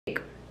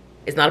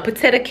It's not a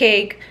potato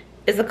cake,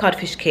 it's a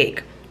codfish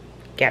cake.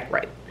 Get it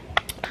right.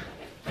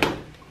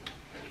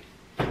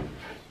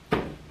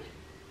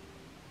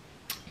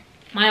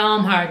 My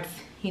arm hurts.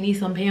 He needs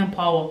some pain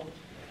power.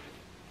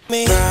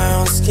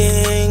 Brown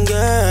skin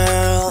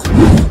girl,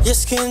 your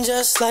skin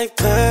just like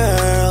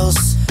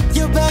pearls.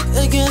 You're back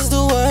against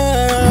the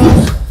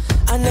world.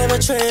 I never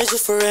trade you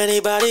for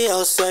anybody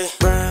else. Say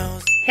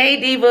brown.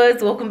 Hey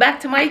divas, welcome back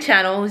to my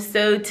channel.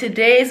 So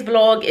today's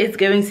vlog is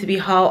going to be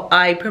how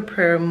I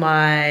prepare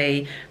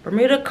my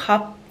Bermuda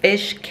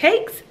codfish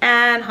cakes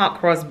and hot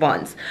cross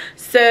buns.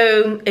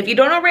 So if you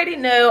don't already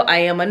know, I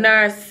am a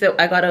nurse, so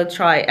I gotta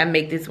try and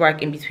make this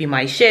work in between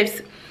my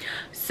shifts.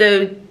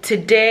 So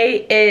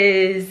today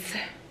is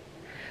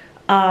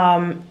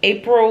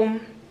April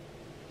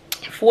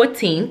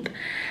 14th,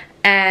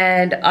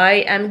 and I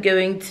am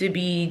going to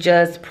be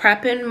just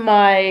prepping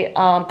my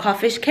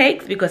codfish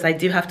cakes because I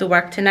do have to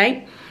work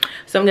tonight.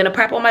 So I'm gonna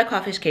prep all my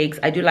codfish cakes.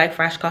 I do like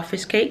fresh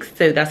codfish cakes,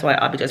 so that's why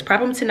I'll be just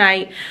prep them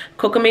tonight,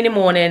 cook them in the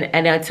morning,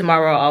 and then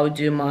tomorrow I'll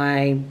do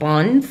my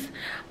buns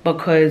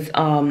because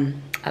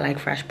I like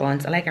fresh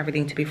buns. I like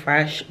everything to be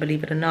fresh,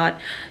 believe it or not.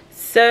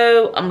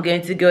 So I'm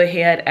going to go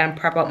ahead and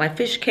prep out my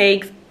fish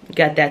cakes,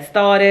 get that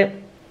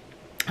started,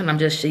 and I'm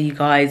just show you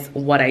guys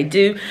what I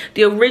do.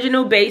 The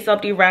original base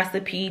of the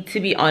recipe, to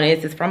be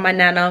honest, is from my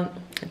nana.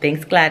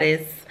 Thanks,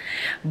 Gladys.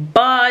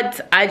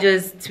 But I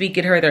just tweak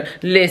it further.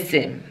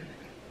 Listen,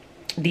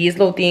 these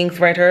little things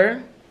right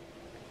here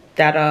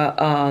that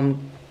are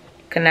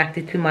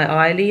connected to my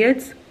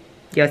eyelids,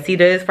 y'all see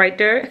those right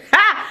there?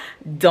 Ha!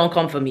 Don't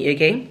come for me,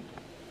 okay?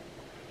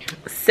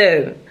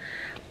 So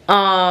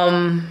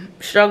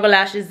struggle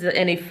lashes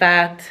in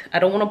effect. I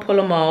don't want to pull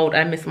them out.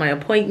 I missed my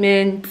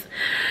appointment.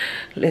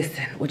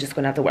 Listen, we're just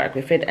gonna have to work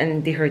with it,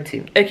 and they hurt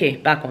too. Okay,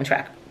 back on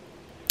track.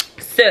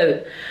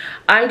 So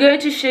I'm going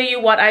to show you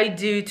what I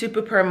do to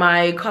prepare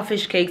my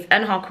codfish cakes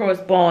and hot cross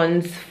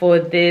buns for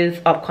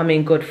this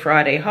upcoming Good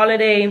Friday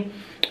holiday.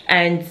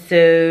 And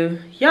so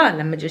yeah,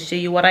 let me just show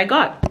you what I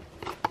got.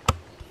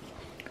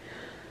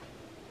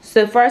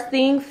 So first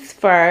things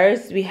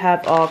first, we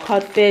have our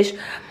codfish.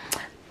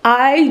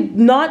 I'm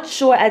not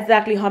sure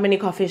exactly how many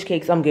codfish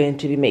cakes I'm going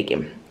to be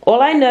making.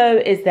 All I know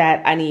is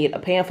that I need a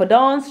pan for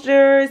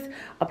downstairs,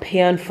 a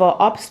pan for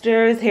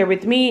upstairs here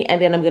with me,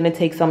 and then I'm going to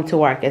take some to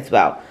work as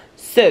well.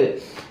 So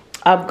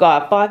I've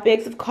got 5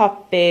 bags of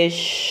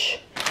codfish.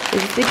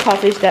 This is the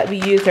codfish that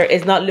we use here.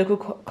 It's not local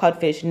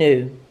codfish,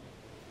 no.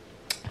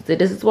 So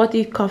this is what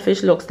the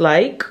codfish looks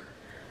like.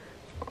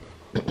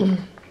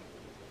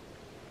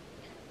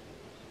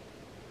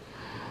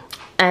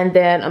 And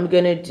then I'm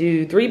gonna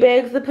do 3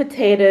 bags of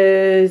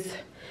potatoes,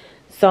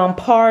 some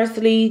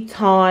parsley,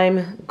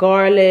 thyme,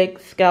 garlic,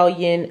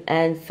 scallion,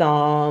 and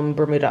some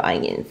Bermuda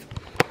onions.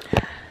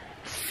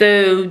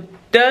 So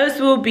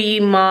those will be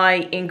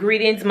my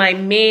ingredients, my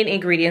main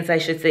ingredients, I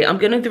should say. I'm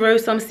gonna throw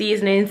some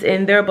seasonings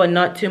in there, but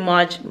not too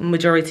much.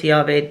 Majority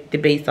of it, the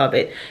base of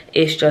it,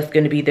 is just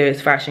gonna be those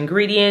fresh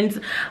ingredients.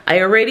 I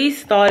already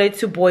started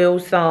to boil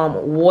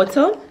some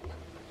water.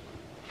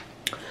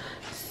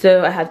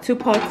 So I have 2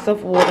 pots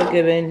of water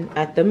going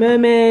at the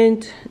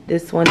moment.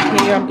 This one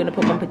here, I'm gonna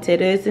put my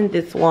potatoes in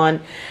this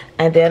one,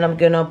 and then I'm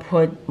gonna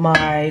put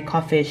my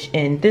codfish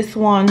in this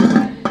one.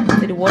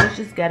 So the water's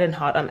just getting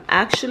hot. I'm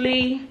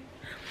actually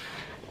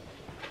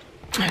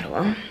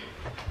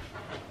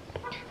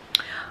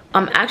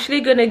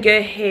gonna go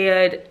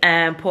ahead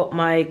and put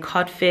my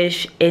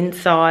codfish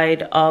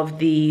inside of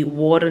the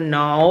water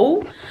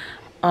now.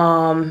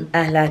 And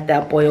let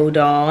that boil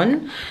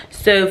down.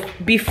 So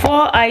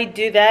before I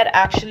do that,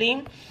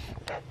 actually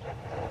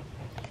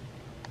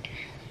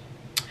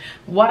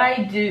what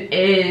I do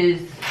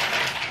is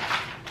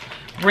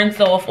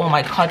rinse off all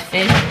my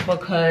codfish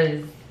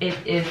because it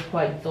is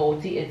quite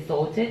salty. It's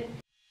salted.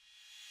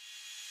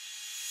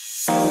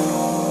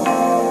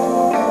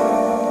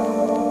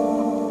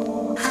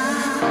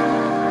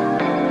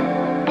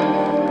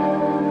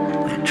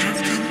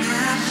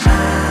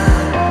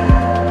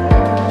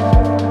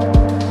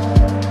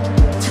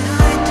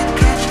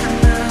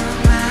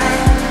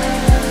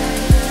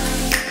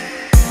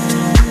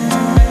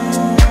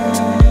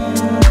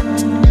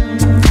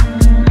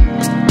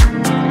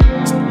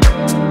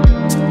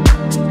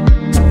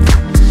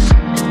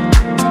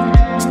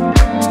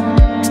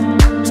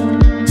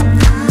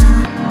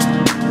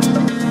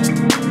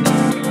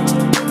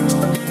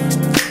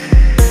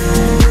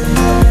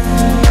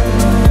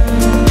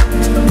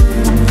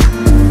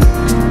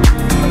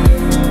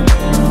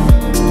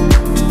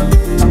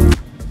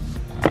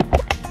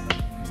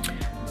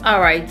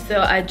 Alright,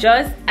 so I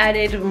just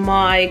added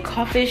my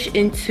codfish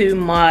into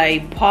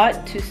my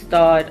pot to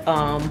start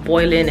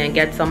boiling and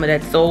get some of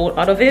that salt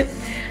out of it.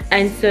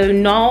 And so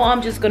now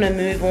I'm just gonna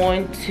move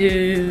on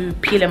to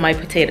peeling my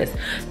potatoes.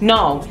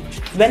 Now,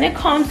 when it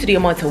comes to the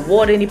amount of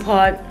water in the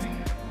pot,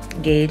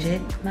 gauge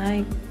it.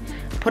 Like,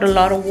 put a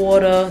lot of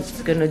water,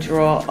 it's gonna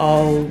draw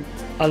out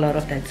a lot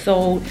of that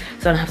salt,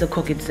 so I don't have to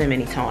cook it so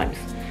many times.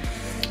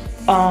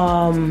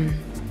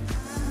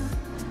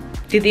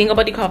 The thing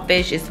about the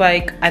codfish is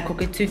like I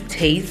cook it to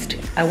taste.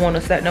 I want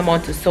a certain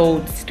amount of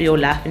salt still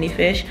left in the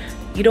fish.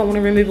 You don't want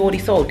to remove all the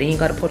salt, then you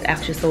got to put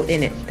extra salt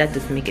in it. That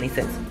doesn't make any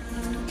sense.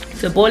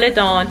 So boil it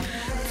down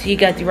so you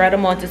get the right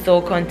amount of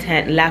salt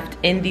content left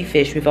in the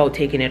fish without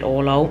taking it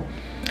all out.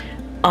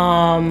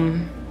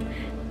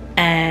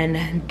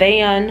 And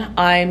then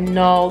I'm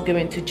now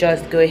going to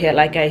just go ahead,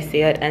 like I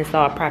said, and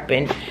start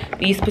prepping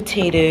these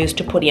potatoes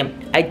to put in.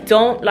 I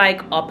don't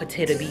like a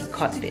potato be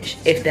codfish,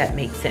 if that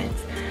makes sense.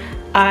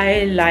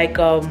 I like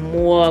a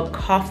more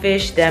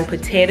codfish than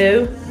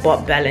potato,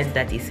 but balanced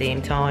at the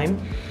same time.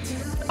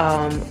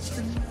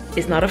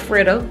 It's not a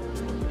fritter,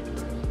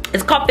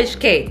 it's codfish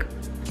cake.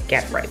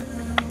 Get right.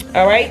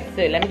 All right,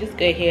 so let me just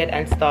go ahead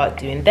and start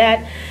doing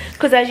that,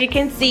 because as you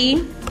can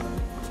see,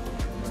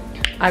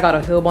 I got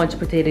a whole bunch of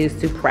potatoes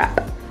to prep.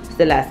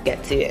 So let's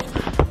get to it.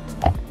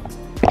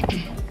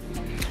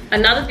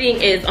 Another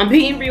thing is I'm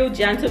being real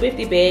gentle with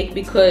the bake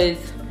because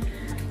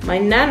my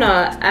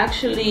nana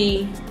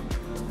actually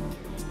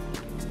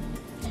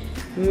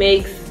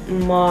makes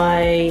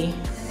my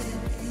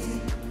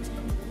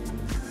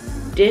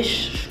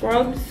dish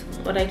scrubs,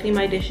 what I clean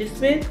my dishes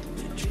with,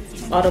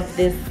 out of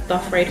this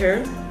stuff right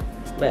here.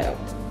 Well,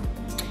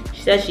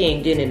 she said she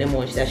ain't doing it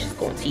anymore. She said she's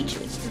gonna teach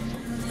me.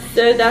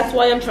 So that's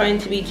why I'm trying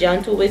to be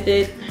gentle with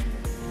it,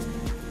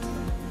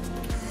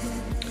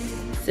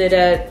 so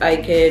that I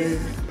can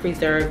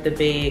preserve the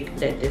bake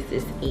that this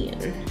is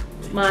in.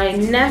 My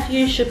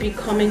nephew should be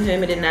coming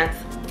home in the next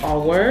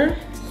hour,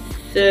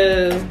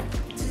 so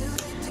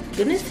I'm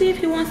gonna see if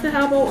he wants to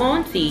help out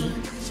auntie.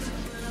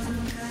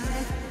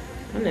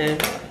 I know.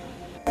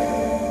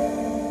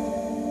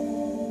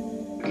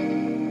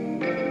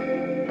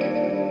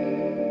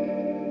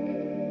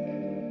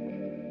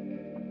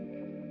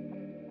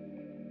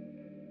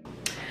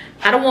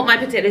 I don't want my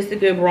potatoes to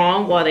go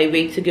brown while they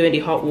wait to go in the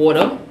hot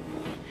water.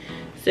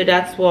 So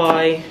that's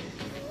why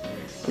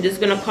I'm just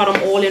gonna cut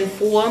them all in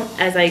 4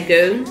 as I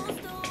go.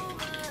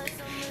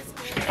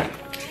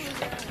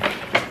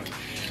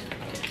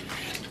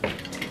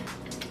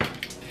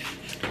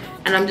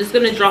 And I'm just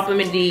gonna drop them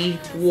in the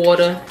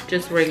water,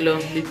 just regular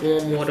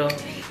lukewarm water.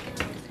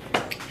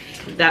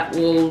 That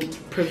will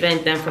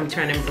prevent them from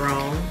turning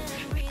brown.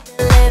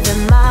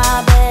 Living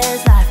my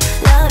best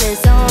life, love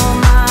is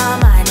on my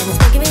mind and it's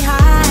making me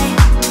high.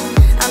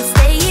 I'm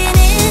staying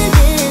in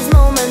this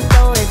moment,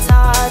 though it's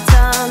hard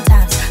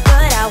sometimes,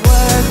 but I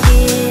work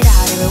it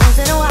out every once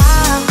in a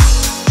while.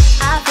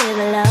 I feel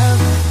the love,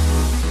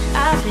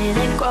 I feel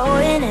it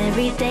growing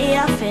every day.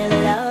 I feel the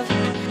love,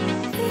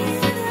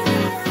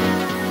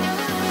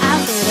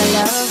 I feel the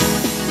love.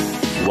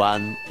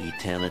 One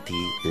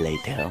eternity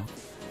later.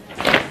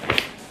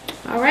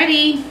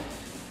 Alrighty,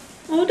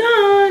 all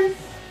done.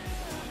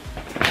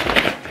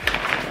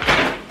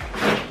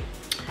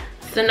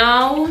 So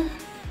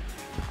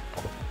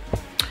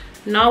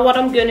now what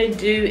I'm gonna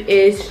do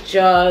is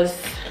just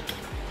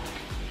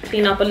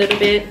clean up a little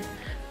bit.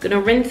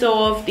 Gonna rinse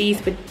off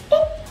these,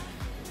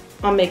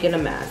 I'm making a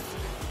mess.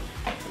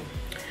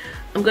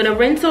 I'm gonna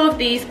rinse off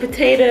these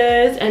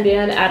potatoes and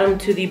then add them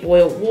to the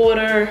boiled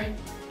water,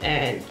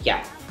 and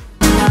yeah.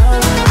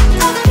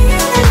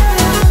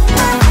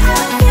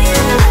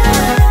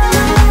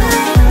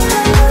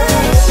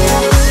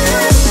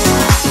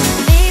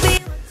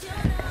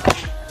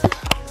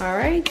 All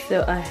right,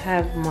 so I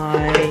have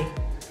my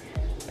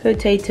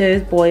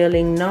potatoes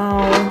boiling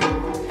now.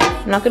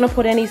 I'm not gonna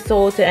put any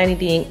salt or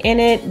anything in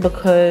it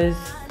because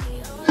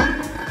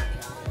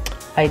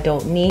I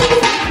don't need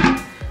it.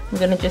 I'm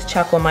gonna just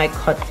check on my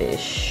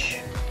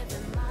codfish.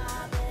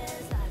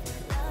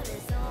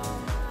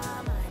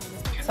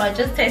 So I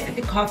just tasted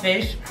the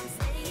codfish.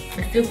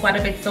 It's still quite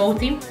a bit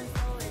salty.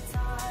 So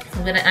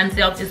I'm gonna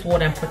empty out this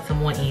water and put some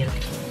more in.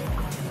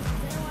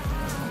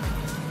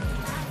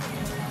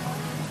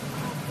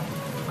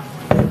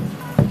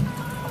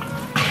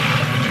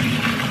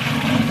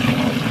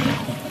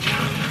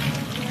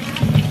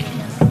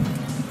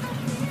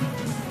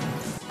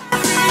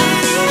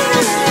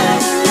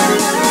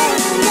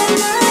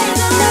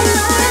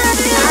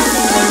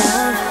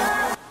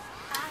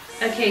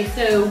 Okay,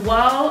 so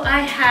while I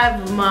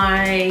have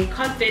my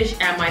codfish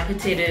and my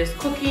potatoes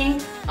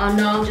cooking, I'm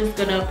now just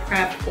gonna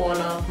prep all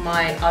of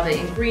my other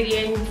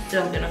ingredients.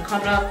 So I'm gonna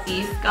cut up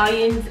these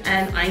scallions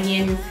and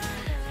onions.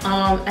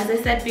 As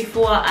I said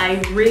before, I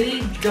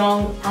really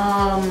don't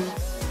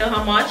know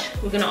how much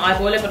we're gonna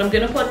eyeball it, but I'm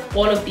gonna put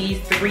all of these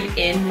 3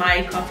 in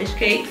my codfish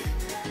cakes.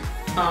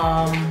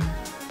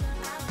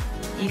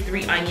 These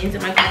 3 onions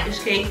in my codfish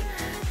cake,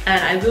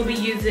 and I will be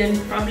using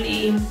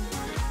probably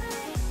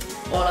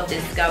all of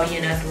this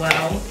scallion as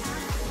well.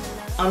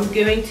 I'm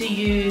going to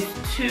use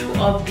 2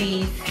 of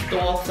these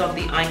stalks of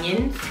the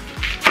onions.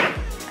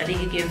 I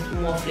think it gives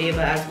more flavor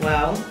as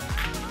well.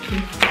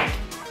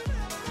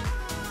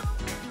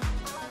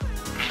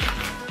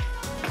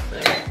 So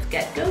let's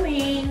get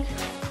going.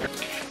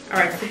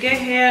 Alright, so go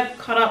ahead,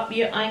 cut up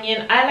your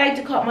onion. I like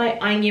to cut my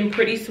onion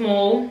pretty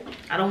small.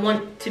 I don't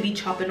want to be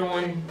chopping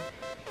on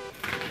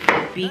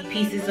big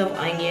pieces of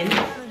onion.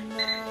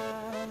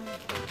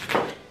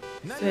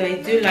 So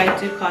I do like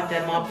to cut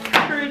them up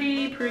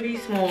pretty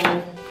small.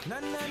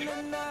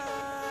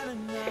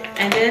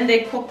 And then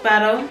they cook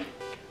better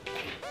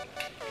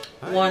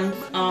once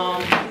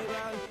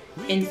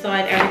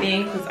inside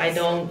everything, because I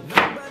don't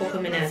cook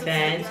them in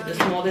advance. So the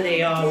smaller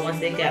they are, once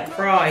they get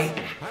fried,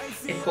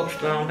 it cooks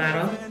down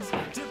better.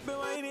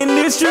 In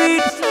the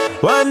street,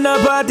 wanna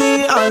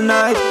party all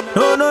night.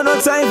 No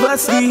time for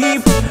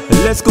sleep.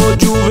 Let's go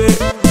Juve.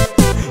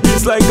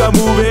 It's like a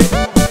movie.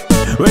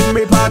 When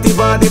me party,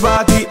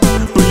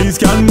 police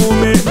can't move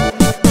me.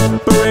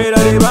 Parade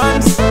of the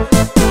bands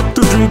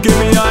to drink in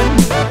me on.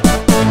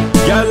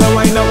 Y'all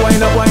wine up.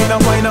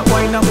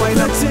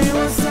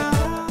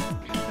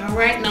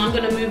 Alright, now I'm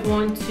gonna move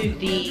on to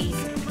the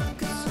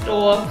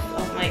stalks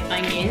of my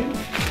onions.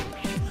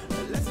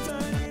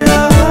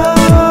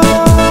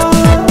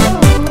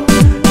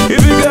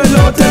 If you get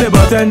low, tell the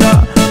bartender,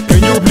 can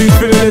you please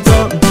fill it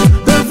up?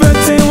 The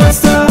fancy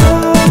what's up?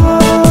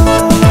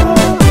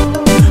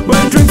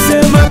 When drinks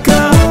in my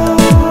car,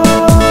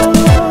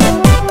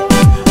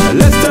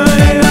 let's turn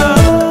it up.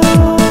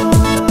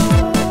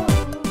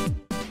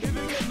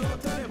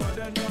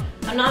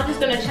 I'm now just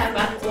gonna check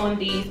back on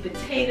these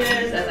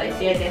potatoes. As I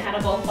said, they had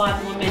about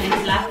 5 more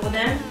minutes left for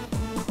them.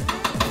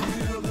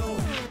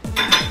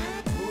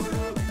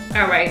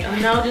 Alright, I'm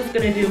now just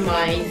gonna do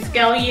my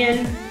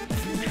scallion.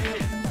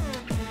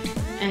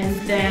 And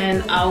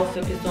then I'll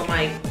focus on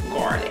my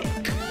garlic.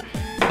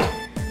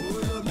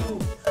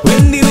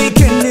 When the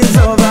weekend is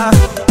over,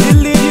 you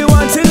leave you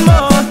wanting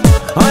more.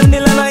 On the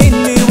llama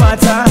in the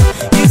water,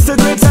 it's a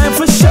great time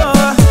for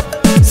sure.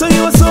 So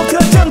you a soca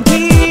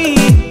junkie,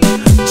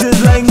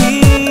 just like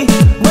me.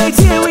 Right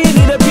here we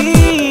need a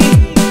beat.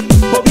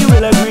 Hope you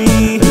will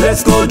agree.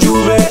 Let's go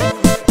Juve.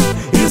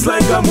 It's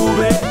like a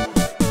movie.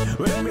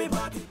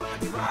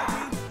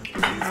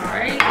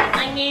 Alright,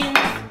 onions,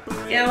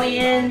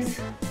 scallions.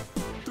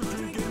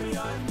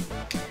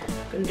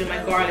 Gonna do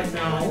my garlic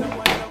now.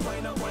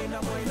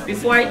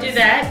 Before I do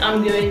that,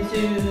 I'm going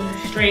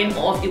to strain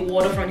off the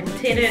water from the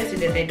potatoes so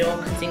that they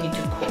don't continue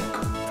to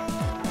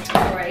cook.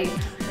 Alright,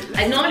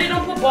 I normally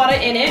don't put butter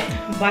in it,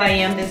 but I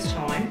am this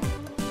time.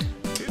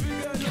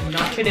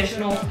 Not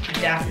traditional,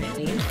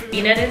 definitely.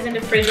 Being that it's in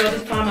the fridge all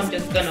this time, I'm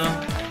just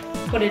gonna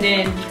put it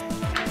in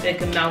so it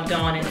can melt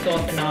down and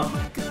soften up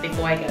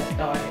before I get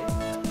started.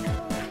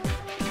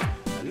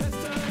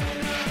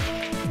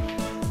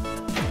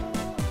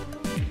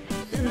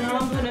 Now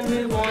I'm going to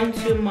move on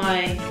to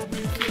my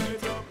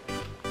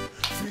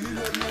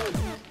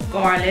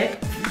garlic,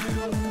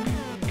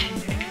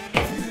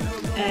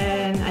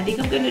 and I think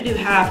I'm going to do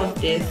half of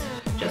this,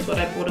 just what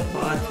I brought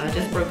apart. So I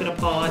just broke it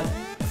apart,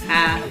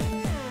 half.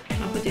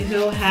 I'll put the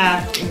whole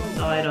half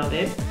inside of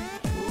it.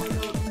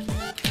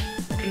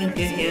 I'm going to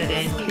go here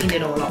and clean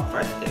it all up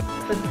first.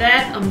 For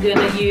that, I'm going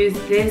to use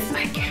this,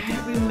 I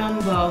can't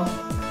remember.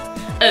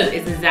 Oh,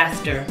 it's a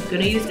Zaster. I'm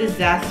going to use the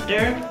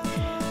Zaster.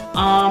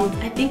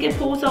 I think it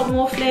pulls out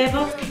more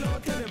flavor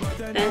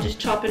than just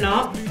chopping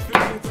up,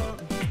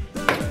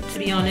 to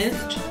be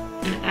honest.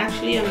 And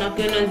actually, I'm not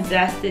gonna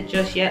zest it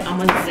just yet. I'm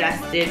gonna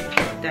zest it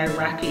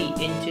directly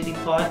into the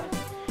pot.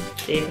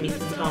 Save me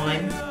some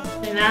time.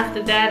 And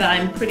after that,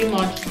 I'm pretty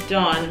much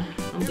done.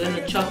 I'm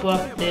gonna chop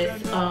up this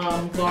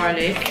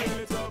garlic.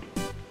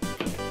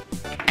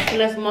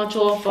 Pull as much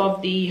off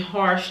of the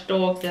harsh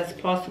stalks as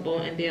possible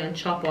and then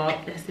chop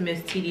up. That's the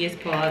most tedious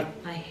part.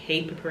 I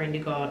hate preparing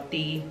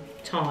the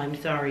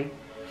thyme, sorry.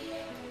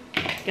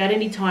 Getting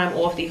the thyme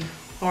off the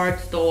hard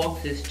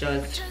stalks is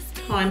just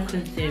time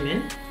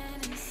consuming.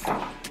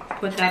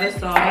 Put that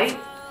aside.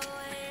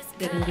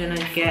 Then I'm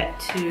gonna get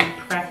to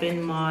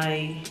prepping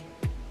my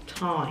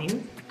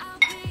thyme.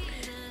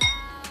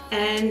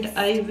 And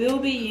I will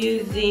be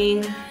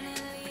using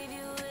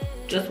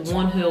just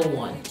one whole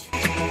one.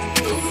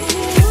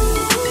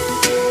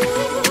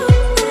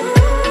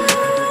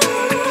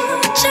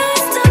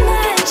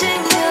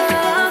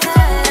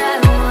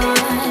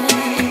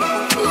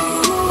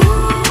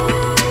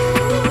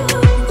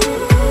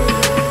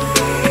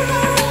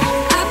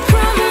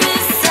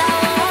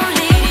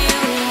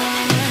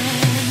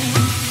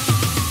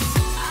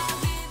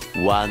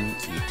 One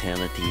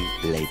eternity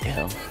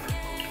later.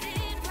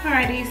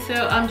 Alrighty,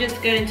 so I'm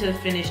just going to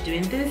finish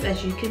doing this,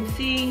 as you can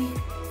see.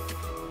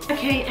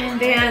 Okay, and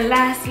then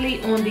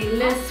lastly on the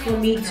list for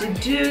me to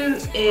do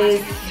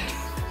is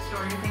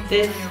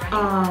this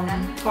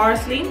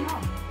parsley.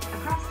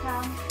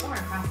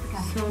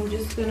 So I'm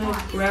just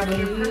gonna grab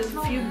a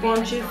few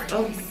bunches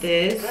of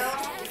this,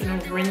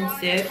 gonna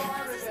rinse it.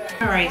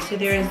 Alright, so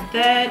there's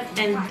that,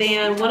 and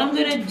then what I'm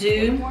gonna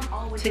do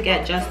to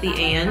get just the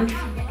ends,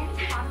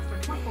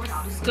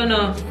 just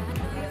gonna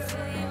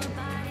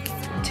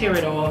tear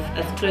it off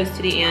as close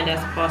to the end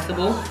as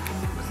possible.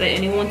 So I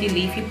only want the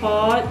leafy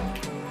part.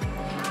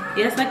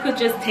 Yes, I could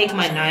just take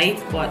my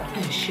knife, but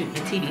oh shoot, my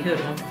TV,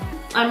 hold on.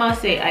 I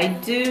must say, I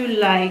do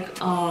like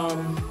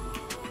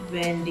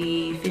when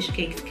the fish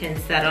cakes can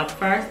set up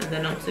first and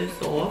they're not so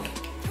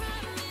soft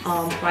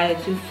prior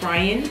to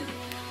frying.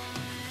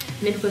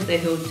 Maybe because they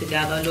hold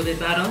together a little bit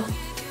better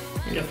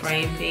in the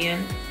frying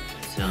pan.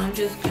 So I'm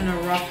just gonna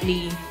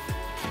roughly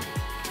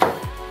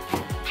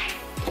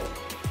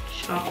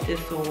chop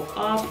this all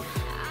up.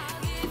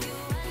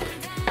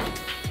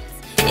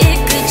 It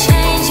could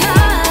change your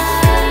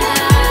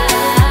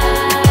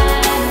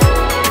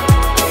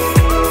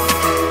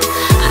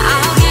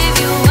I'll give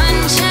you one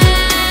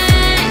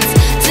chance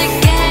to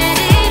get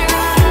it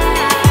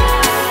right.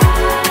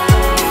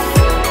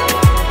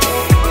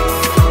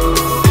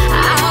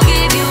 I'll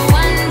give you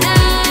one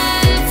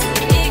dance.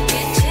 It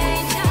could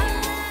change your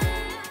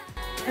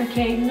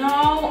Okay,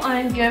 now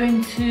I'm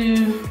going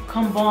to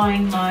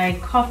combine my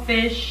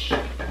codfish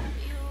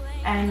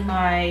and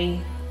my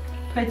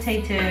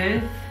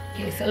potatoes.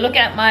 Okay, so look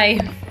at my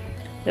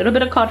little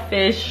bit of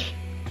codfish.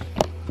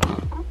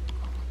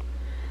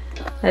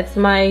 That's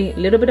my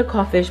little bit of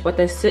codfish, but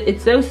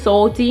it's so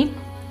salty.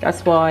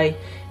 That's why it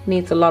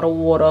needs a lot of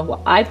water.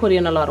 Well, I put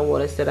in a lot of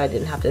water so that I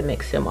didn't have to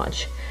mix so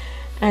much.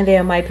 And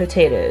there are my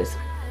potatoes.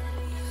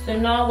 So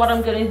now what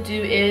I'm gonna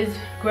do is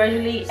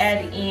gradually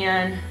add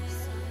in,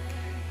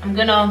 I'm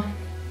gonna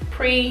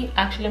pre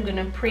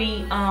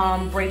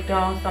break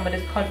down some of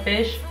this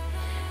codfish,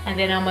 and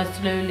then I'm gonna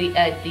slowly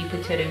add the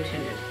potato to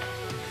it.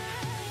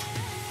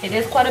 It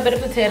is quite a bit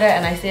of potato,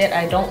 and I said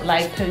I don't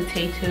like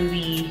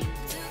potatoey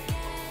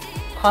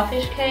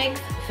codfish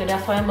cakes, so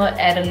that's why I'm gonna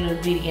add a little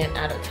ingredient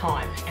at a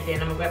time, and then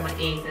I'm gonna grab my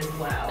eggs as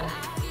well.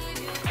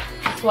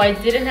 So I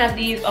didn't have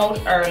these out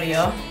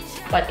earlier,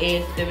 but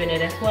eggs doing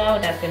it as well.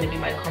 That's gonna be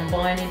my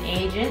combining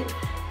agent.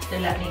 So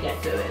let me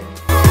get going.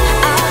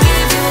 I'll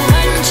give you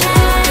one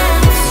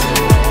chance,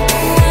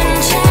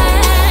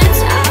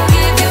 I'll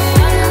give you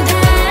one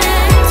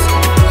dance,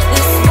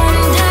 this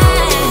one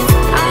dance.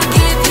 I'll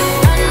give you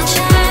one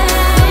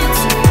chance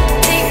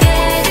to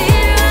get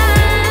it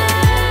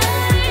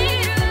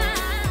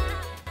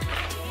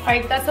right.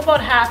 Alright, that's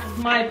about half of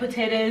my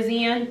potatoes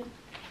in.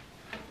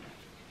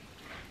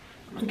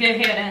 Go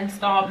ahead and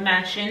start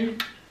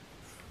mashing.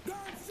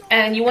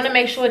 And you want to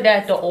make sure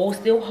that the oil's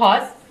still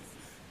hot.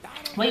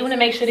 Well, you want to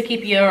make sure to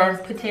keep your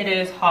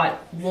potatoes hot,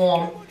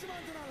 warm,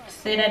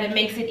 so that it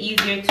makes it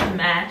easier to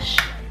mash.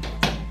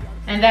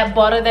 And that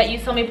butter that you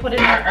saw me put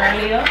in there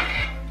earlier,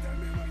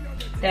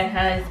 that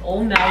has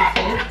all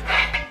melted.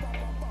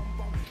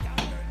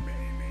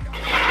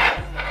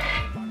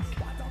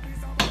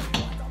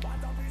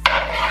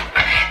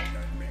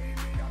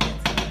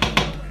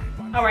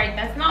 Alright,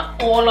 that's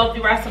not all of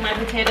the rest of my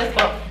potatoes,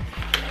 but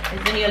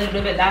there's only a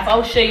little bit left.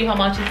 I'll show you how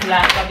much is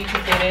left of the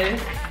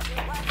potatoes.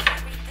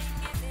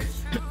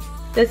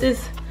 This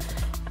is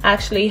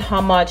actually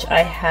how much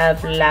I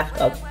have left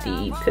of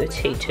the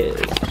potatoes.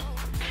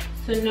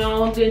 So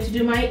now I'm going to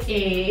do my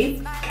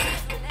eggs.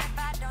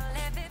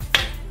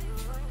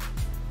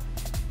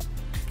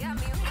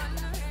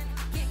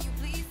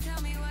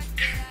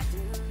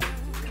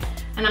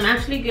 And I'm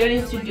actually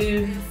going to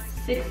do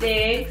 6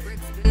 eggs.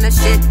 The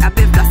shit, I've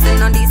been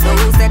busting on these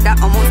hoes that I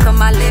almost on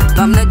my lip.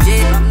 I'm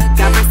legit.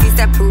 Got receipts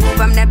that prove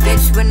I'm that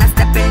bitch. When I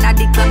step in, I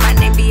declare my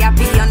name.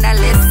 VIP on that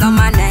list on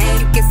my name.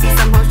 You can see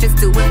some hoes just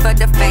do it for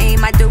the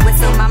fame. I do it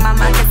so my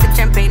mama gets the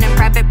champagne and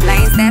private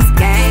planes. That's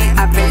game.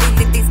 I really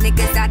think these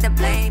niggas are to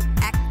blame.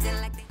 Acting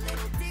like they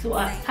So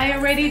I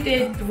already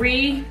did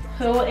 3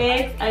 whole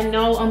eggs. I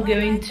know I'm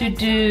going to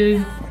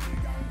do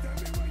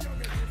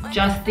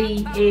just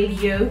the egg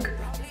yolk.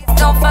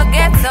 don't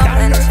forget to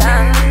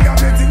mention.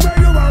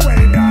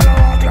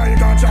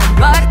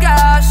 But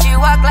girl, she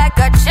walk like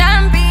a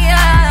champion.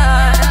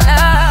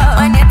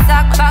 When you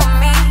talk about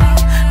me,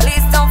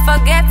 please don't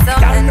forget to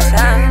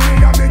mention.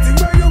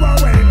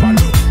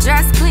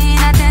 Dress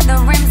cleaner than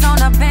the rims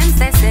on a Benz.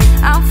 They say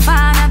I'm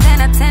finer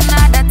than a 10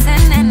 out of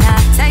 10, and I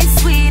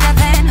taste sweeter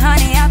than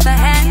honey out the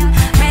hen,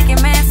 making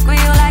men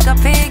squeal like a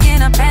pig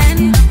in a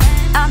pen.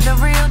 I'm the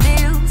real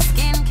deal,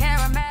 skin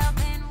caramel.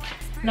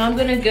 Now I'm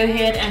gonna go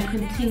ahead and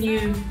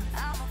continue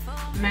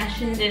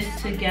mashing this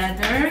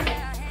together.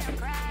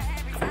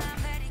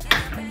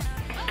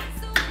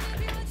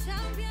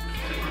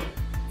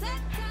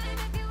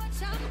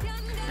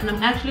 And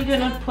I'm actually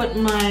gonna put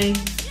my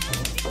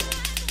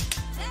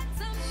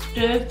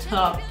stove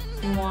top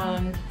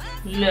on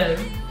low.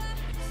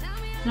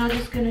 Now I'm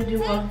just gonna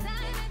do a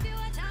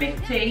quick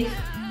taste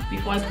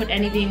before I put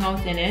anything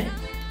else in it.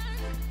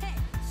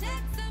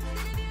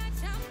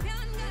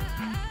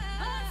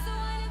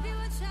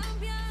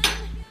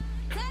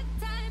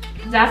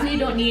 Definitely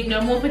don't need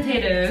no more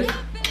potatoes.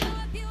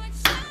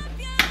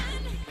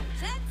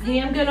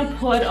 Here I'm gonna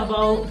put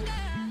about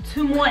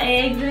 2 more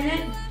eggs in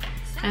it.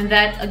 And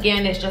that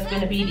again is just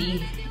gonna be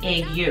the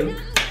egg yolk.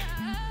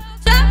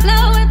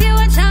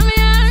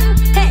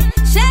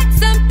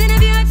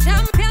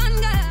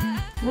 I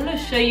wanna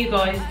show you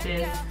guys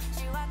this.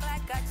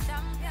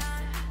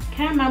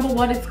 Can't remember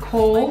what it's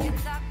called,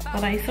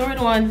 but I saw it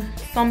on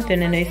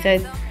something and they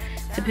said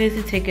supposed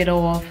to take it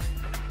off.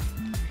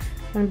 I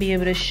wanna be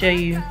able to show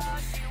you.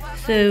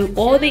 So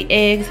all the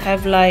eggs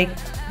have like,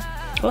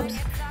 oops,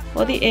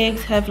 all the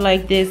eggs have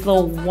like this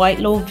little white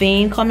little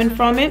vein coming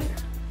from it.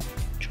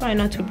 Try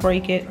not to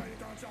break it.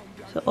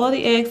 So all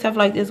the eggs have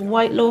like this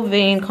white little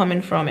vein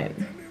coming from it.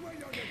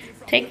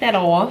 Take that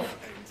off.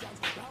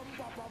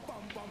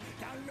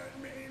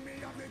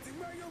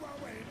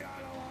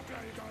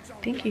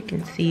 think you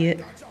can see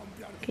it.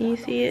 Can you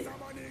see it?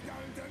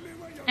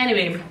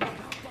 Anyway,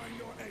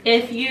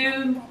 if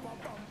you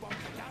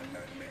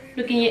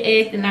look in your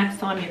egg the next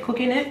time you're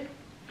cooking it,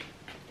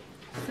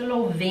 it's a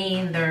little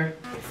vein there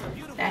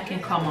that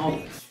can come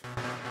out.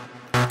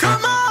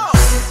 Come on!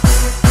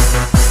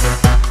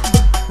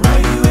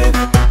 Righty whip,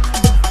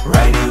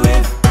 righty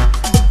whip,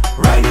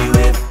 righty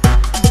whip,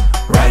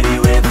 righty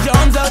whip.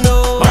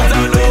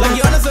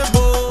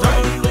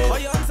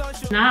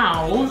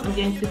 Now I'm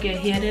going to go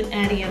ahead and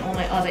add in all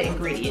my other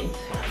ingredients.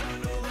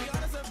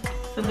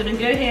 So I'm going to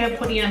go ahead and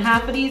put in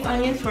half of these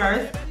onions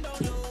first.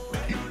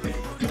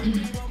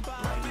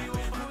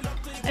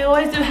 I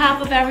always do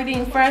half of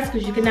everything first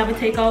because you can never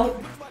take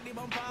out.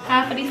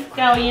 Half of these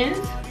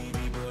scallions,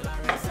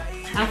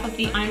 half of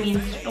the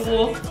onion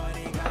stalk,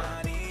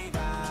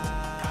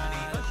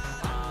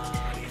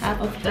 half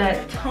of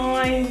that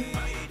thyme.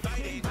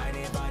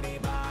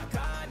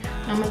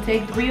 I'm going to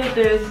take 3 of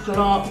those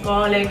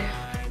garlic.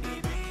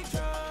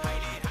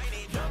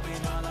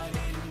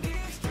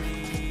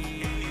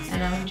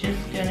 And I'm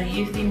just going to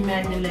use the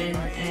mandolin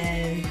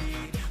and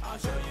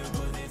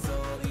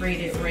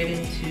grate it right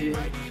into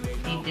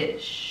the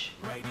dish.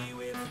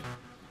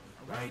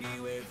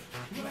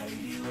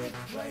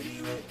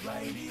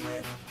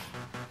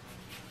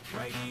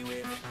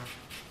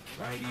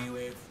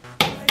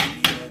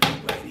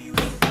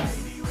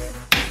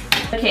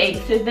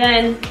 Okay, so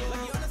then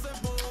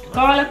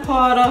garlic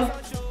powder,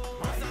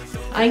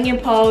 onion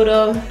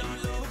powder,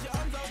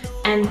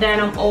 and then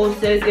I'm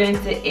also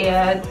going to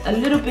add a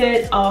little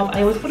bit of,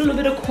 I always put a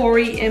little bit of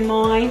curry in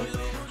mine,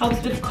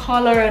 helps with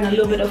color and a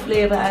little bit of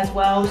flavor as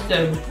well.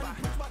 So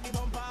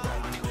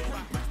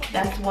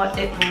that's what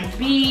it will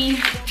be.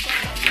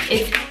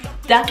 It's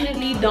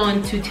definitely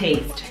done to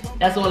taste.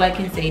 That's all I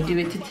can say. Do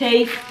it to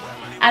taste.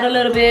 Add a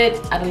little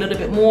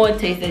bit more,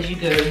 taste as you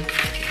go.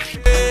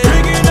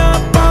 Bringing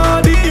up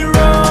all the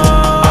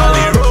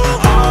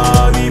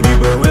all the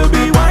people will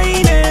be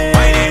whining,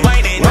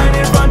 whining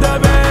in front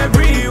of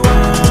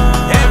everyone,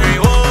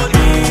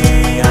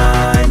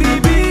 behind the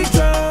big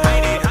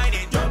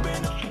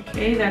truck.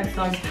 Okay, that's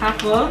some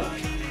pepper,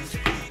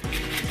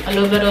 a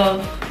little bit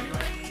of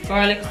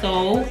garlic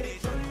salt,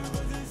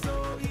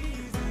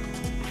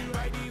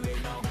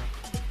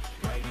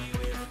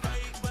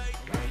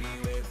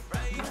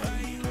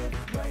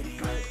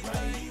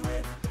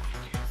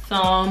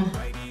 some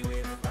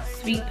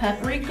sweet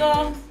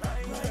paprika,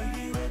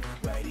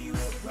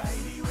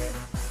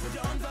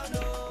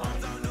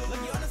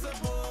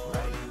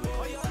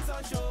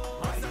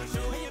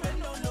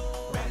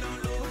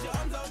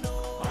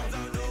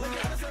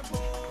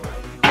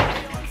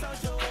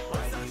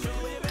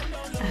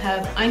 I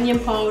have onion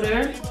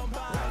powder,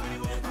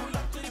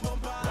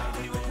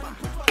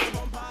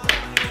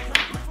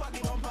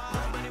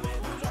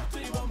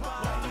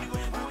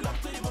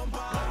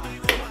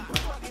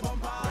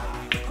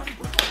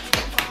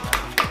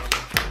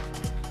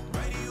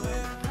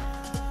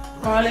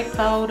 garlic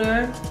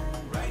powder,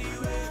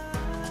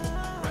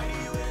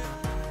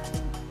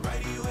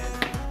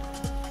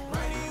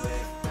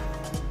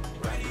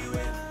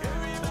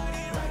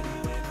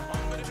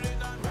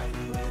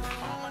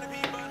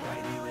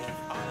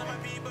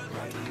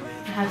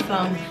 I have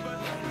some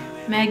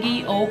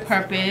Maggie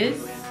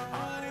all-purpose,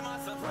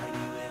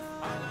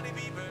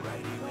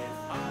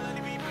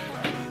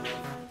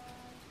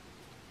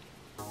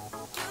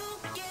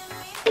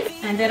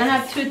 and then I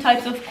have 2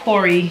 types of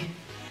curry.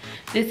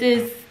 It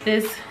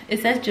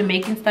says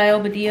Jamaican style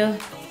Badia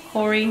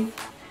curry,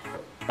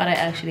 but I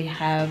actually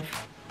have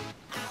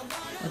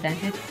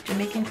authentic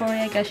Jamaican curry,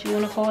 I guess you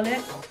want to call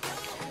it.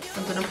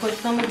 So I'm gonna put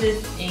some of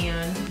this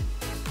in,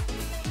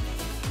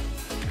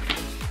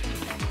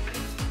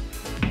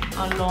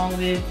 along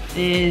with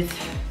this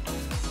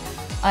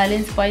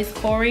Allspice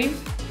curry.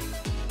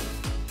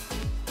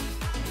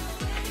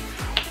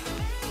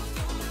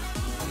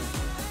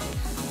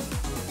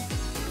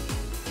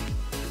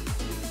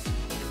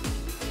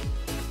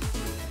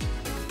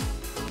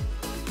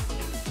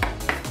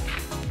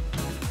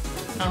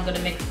 I'm gonna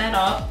mix that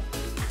up.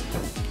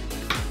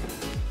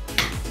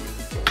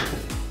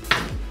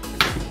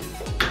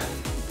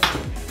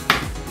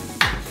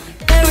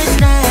 There is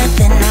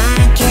nothing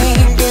I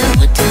can do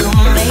to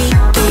make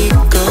it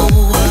go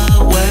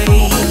away.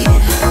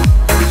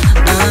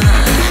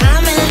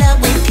 I'm in love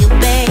with you,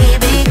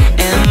 baby,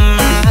 and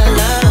my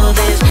love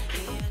is.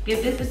 Give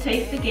this a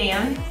taste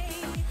again.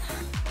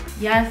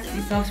 Yes,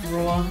 it smells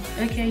raw.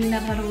 Okay, you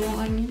never had a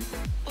raw onion?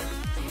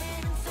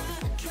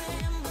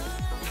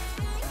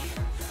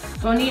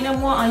 Gonna need no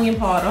more onion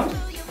powder.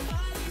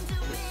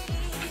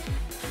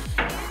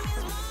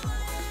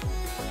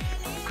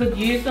 Could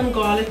use some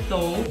garlic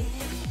salt.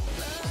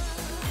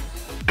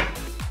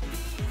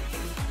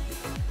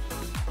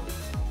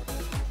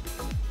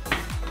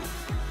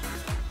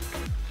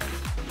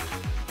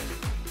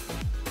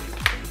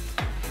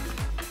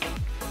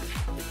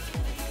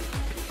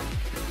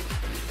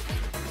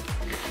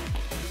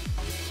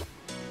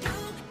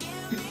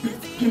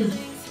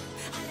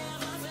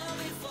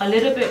 A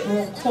little bit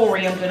more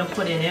curry I'm gonna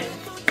put in it.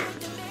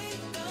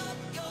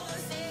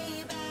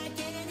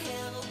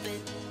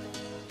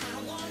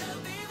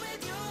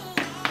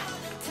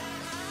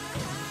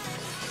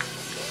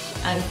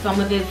 and some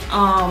of this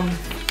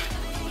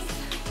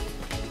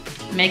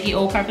Maggie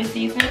all-purpose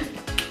seasoning.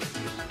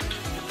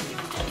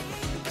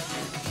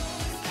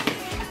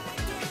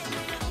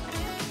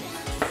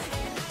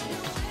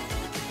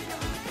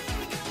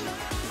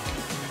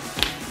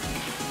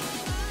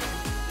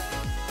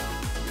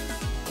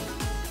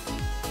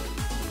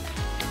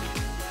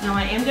 Now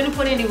I am going to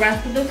put in the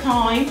rest of the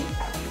thyme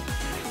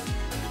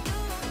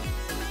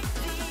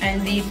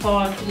and the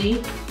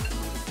parsley.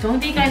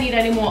 Don't think I need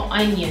any more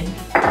onion,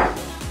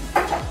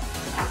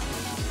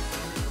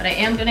 but I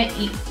am going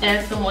to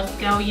add some more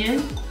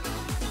scallion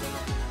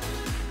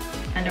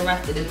and the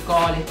rest of this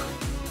garlic.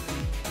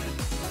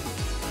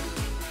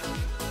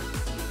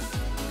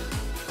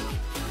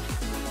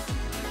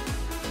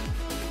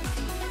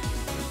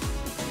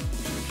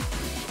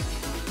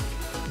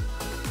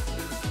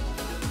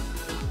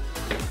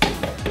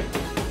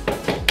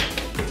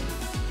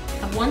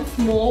 One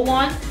small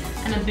one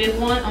and a big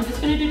one. I'm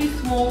just going to do the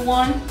small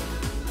one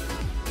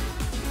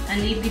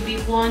and leave the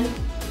big one.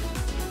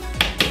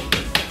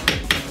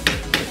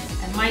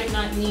 I might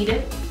not need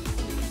it.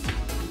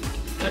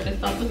 Start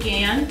this up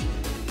again.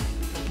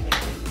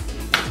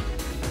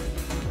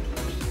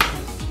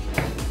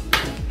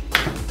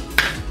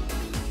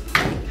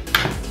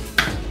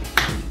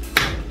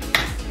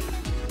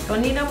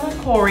 Don't need no more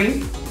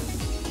curry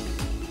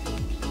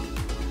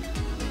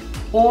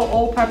or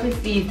all-purpose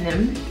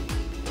seasoning.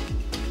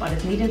 But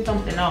it's needing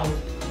something else.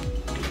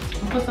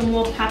 I'll put some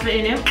more pepper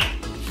in it.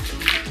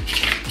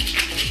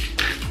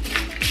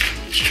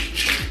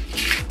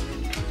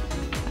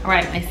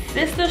 Alright, my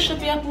sister should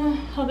be up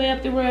her way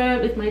up the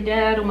road with my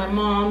dad or my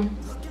mom.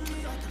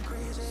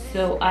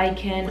 So I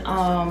can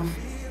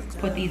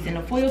put these in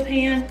a foil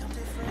pan.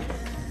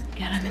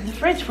 Get them in the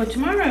fridge for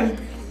tomorrow.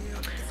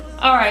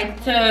 Alright,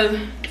 so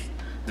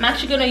I'm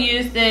actually gonna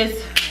use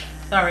this.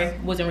 Sorry,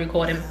 wasn't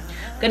recording.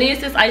 Gonna use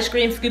this ice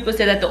cream scooper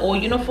so that they're all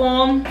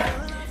uniform.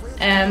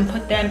 And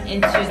put them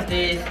into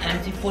this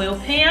empty foil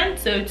pan.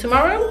 So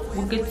tomorrow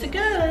we're good to go.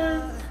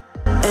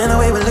 In a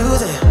way we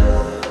lose it.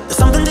 There's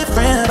something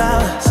different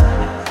about us,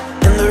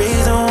 and the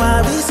reason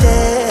why we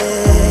stay.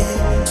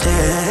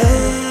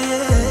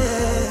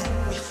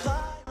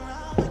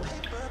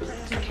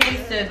 Okay,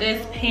 so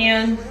this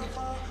pan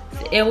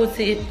is able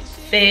to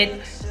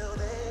fit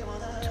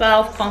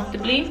 12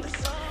 comfortably.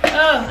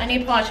 Oh, I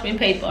need parchment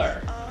paper.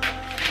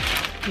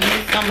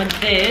 Use some of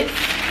this.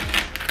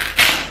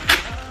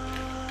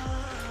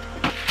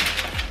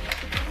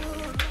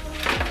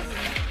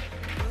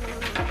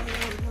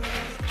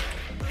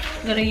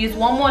 I'm gonna use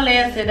one more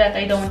layer so that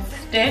they don't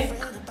stick.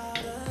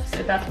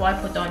 So that's why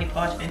I put down the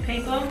parchment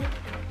paper.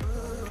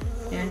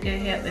 And go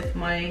ahead with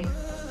my.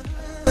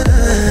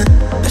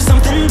 There's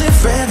something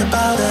different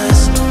about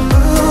us.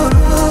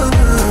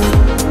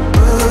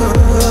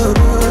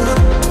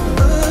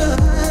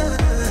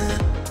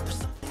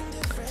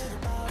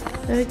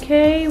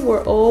 Okay,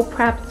 we're all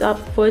prepped up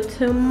for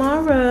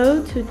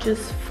tomorrow to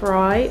just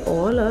fry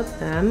all of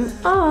them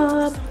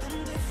up.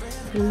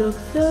 It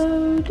looks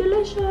so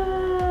delicious.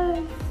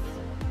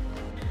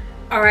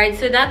 Alright,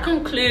 so that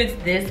concludes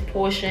this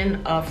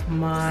portion of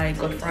my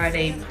Good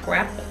Friday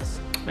prep.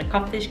 My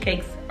codfish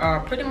cakes are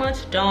pretty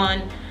much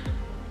done,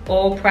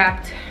 all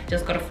prepped.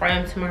 Just gotta fry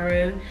them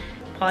tomorrow.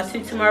 Part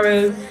 2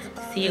 tomorrow.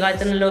 See you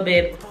guys in a little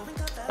bit.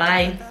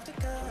 Bye.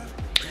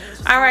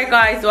 Alright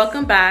guys,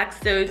 welcome back.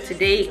 So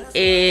today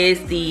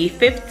is the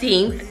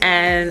 15th,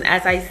 and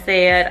as I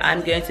said,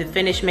 I'm going to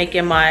finish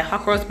making my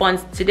hot cross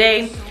buns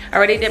today. I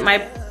already did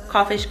my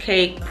codfish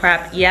cake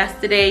prep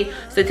yesterday,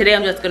 so today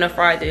I'm just gonna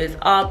fry those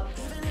up.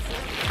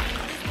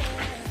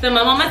 So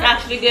my mom is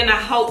actually gonna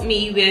help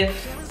me with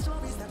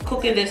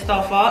cooking this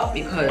stuff up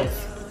because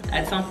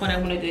at some point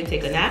I'm gonna go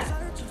take a nap.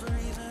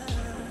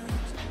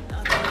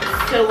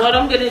 So what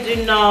I'm gonna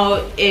do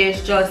now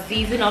is just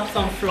season up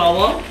some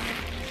flour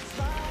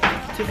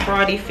to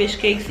fry the fish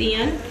cakes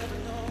in.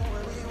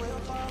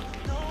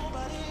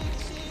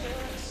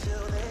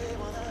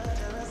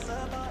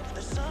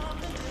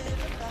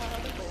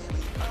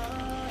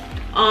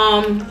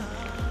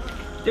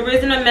 There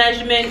isn't a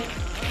measurement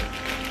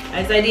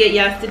as I did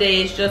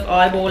yesterday. It's just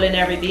eyeballing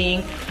everything.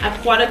 I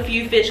have quite a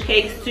few fish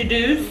cakes to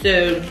do,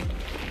 so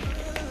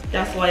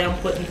that's why I'm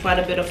putting quite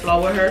a bit of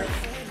flour here.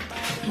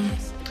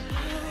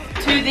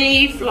 To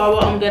the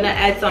flour, I'm gonna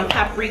add some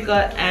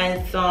paprika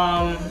and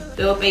some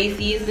Old Bay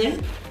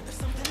seasoning.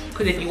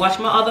 Because if you watch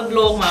my other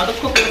vlog, my other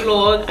cooking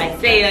vlog, I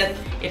said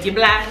if you're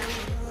black,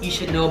 you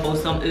should know about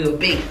some Old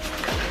Bay.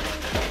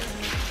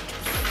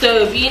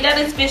 So being that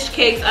it's fish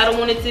cakes, I don't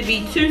want it to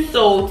be too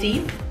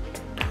salty.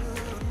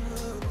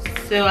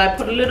 So I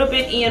put a little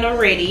bit in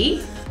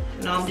already.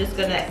 Now I'm just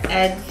gonna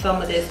add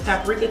some of this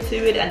paprika to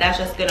it, and that's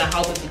just gonna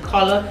help with the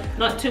color,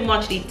 not too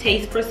much the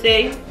taste per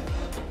se.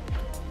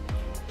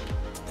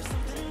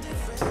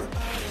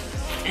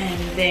 And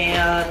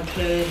then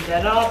close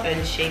that up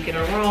and shake it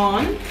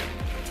around.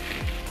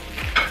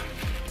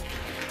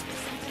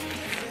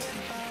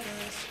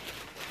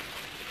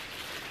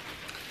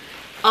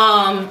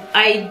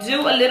 I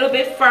do a little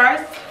bit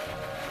first,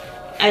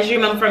 as you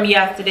remember from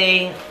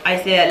yesterday,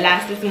 I said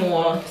less is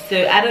more. So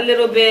add a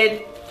little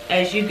bit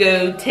as you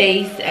go,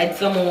 taste, add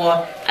some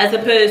more, as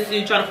opposed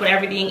to trying to put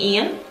everything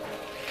in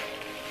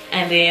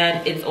and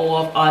then it's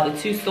all either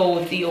too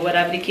salty or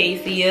whatever the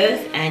case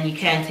is, and you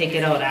can't take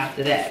it out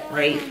after that,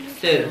 right?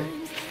 So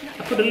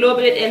I put a little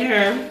bit in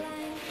here.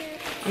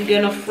 I'm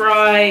gonna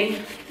fry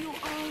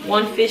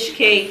one fish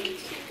cake,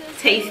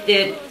 taste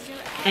it,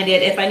 and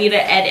then if I need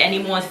to add any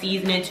more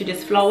seasoning to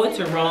this flour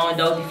to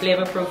round out the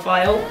flavor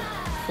profile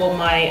for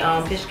my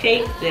fish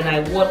cake, then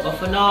I would. But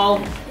for now,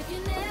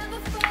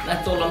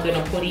 that's all I'm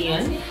gonna put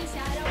in.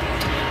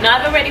 Now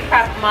I've already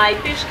prepped my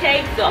fish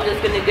cake, so I'm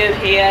just gonna go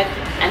ahead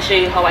and show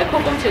you how I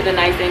cook them till they're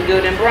nice and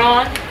golden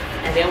brown,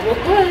 and then we'll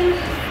close.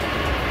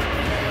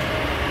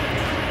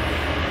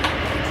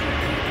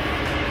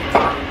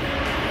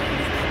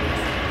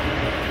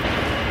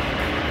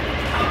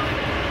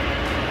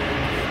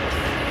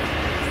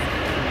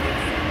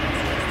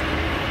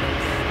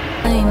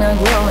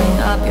 Growing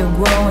up, you're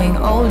growing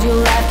old, your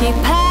life keep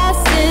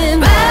passing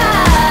by.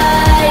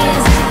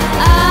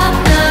 Up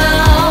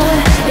now,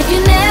 if you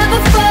never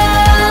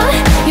fall,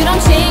 you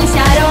don't change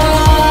at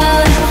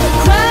all.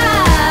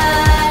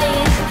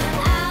 Cry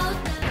out.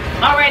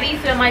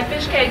 Alrighty, so my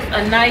fish cakes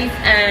are nice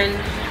and,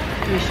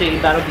 let me show you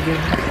that'll be good.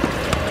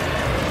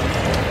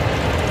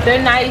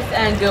 They're nice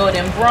and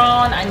golden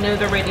brown. I know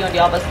they're ready on the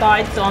other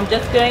side, so I'm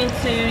just going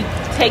to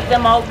take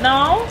them out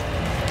now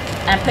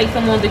and place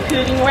them on the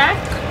cooling rack.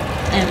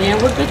 And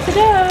then we're good to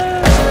go.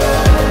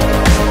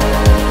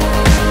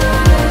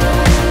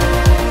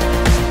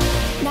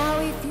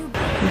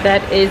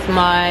 That is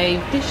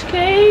my fish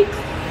cakes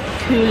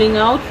cooling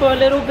out for a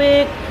little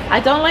bit.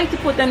 I don't like to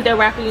put them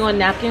directly on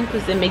napkins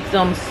because it makes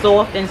them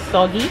soft and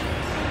soggy.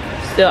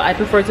 So I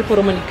prefer to put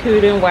them on the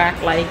cooling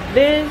rack like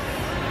this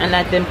and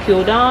let them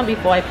cool down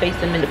before I place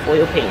them in the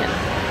foil pan.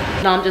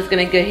 Now I'm just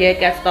gonna go ahead and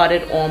get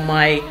started on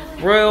my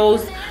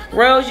rolls.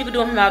 Rolls, you can do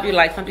them however you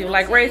like. Some people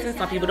like raisins,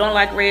 some people don't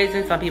like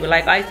raisins, some people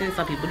like icing,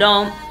 some people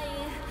don't.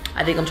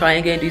 I think I'm trying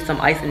again to do some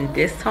icing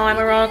this time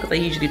around because I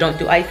usually don't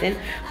do icing,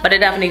 but they're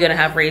definitely gonna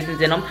have raisins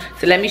in them.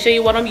 So let me show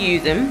you what I'm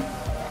using.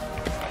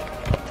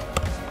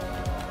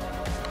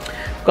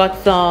 Got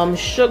some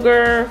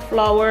sugar,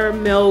 flour,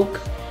 milk,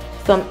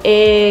 some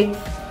eggs,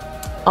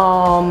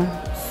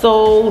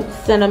 salt,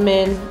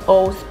 cinnamon,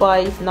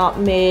 allspice,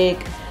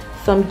 nutmeg,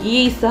 some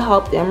yeast to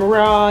help them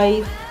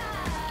rise,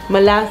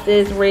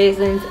 molasses,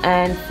 raisins,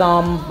 and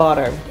some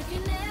butter.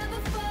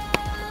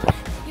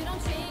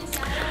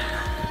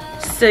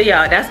 So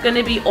yeah, that's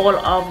gonna be all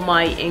of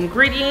my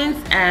ingredients,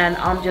 and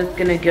I'm just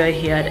gonna go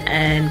ahead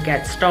and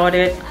get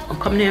started. I'm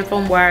coming in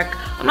from work.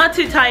 I'm not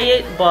too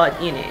tired,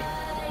 but you know,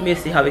 we'll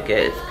see how it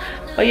goes.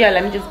 But yeah,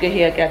 let me just go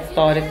ahead and get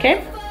started,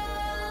 okay?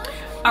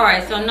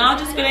 Alright, so now I'm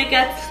just gonna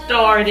get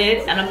started,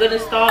 and I'm gonna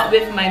start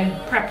with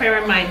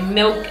preparing my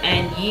milk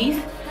and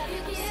yeast.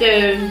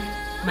 So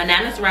my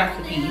Nana's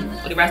recipe,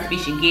 or the recipe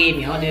she gave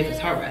me, I don't know if it's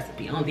her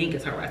recipe. I don't think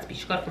it's her recipe.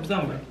 She got it from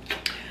somewhere.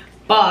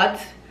 But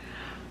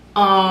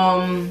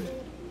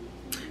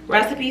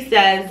recipe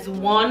says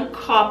 1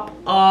 cup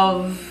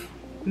of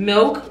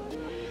milk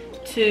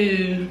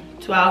to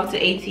 12 to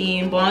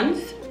 18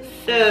 buns.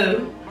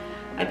 So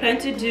I plan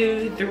to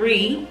do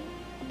 3.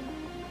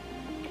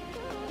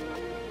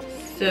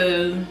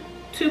 So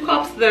 2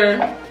 cups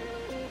there.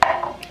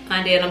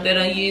 And then I'm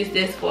gonna use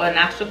this for an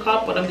extra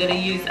cup, but I'm gonna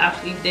use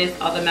actually this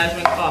other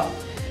measuring cup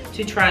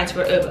to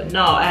transfer over.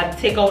 Now I have to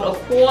take out a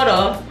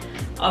quarter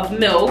of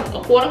milk,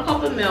 a quarter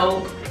cup of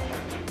milk,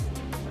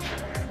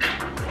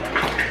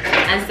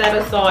 and set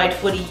aside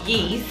for the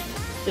yeast.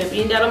 So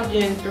being that I'm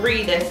doing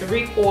 3, that's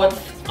 3/4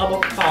 of a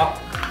cup.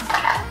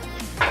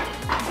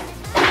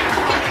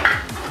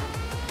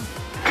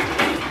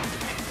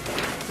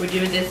 We're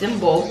doing this in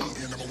bulk.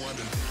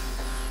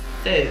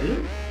 So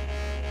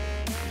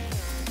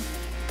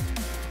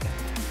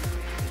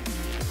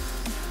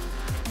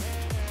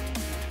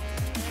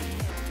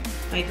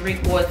my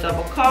 3/4 of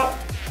a cup,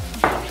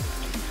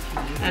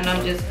 and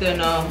I'm just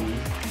gonna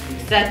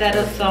set that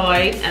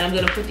aside, and I'm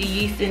gonna put the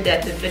yeast in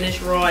that to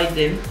finish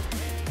rising.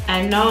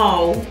 And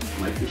now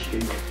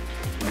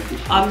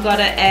I'm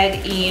gonna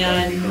add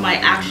in my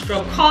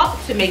extra cup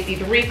to make the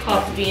 3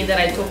 cups, being that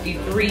I took the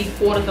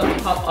 3/4 of a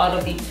cup out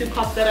of the 2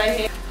 cups that I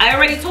had. I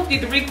already took the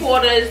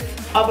 3/4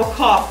 of a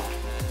cup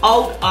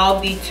out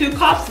of the 2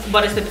 cups,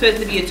 but it's supposed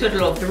to be a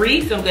total of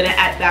 3, so I'm gonna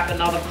add back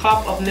another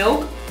cup of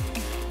milk.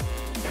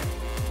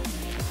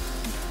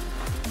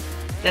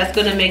 That's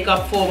gonna make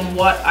up for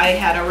what I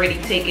had already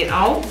taken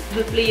out.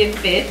 Hopefully it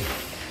fits.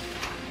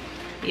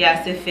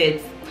 Yes, it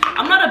fits.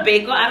 I'm not a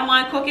baker, I don't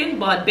mind cooking,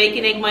 but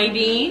baking ain't my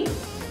thing.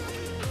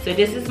 So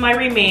this is my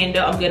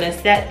remainder. I'm gonna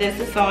set this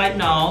aside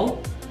now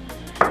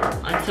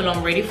until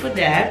I'm ready for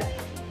that.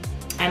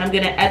 And I'm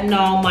gonna add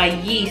now my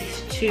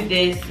yeast to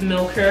this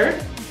milker.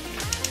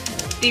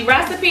 The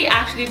recipe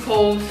actually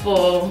calls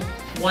for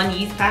 1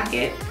 yeast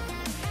packet,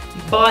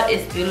 but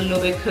it's still a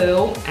little bit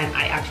cold, and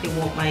I actually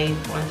want my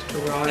buns to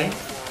rise.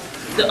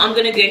 So I'm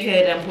gonna go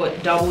ahead and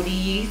put double the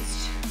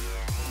yeast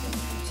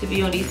to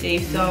be on the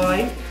safe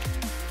side.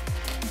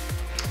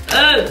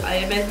 Oh,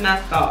 I messed my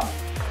up.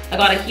 I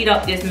gotta heat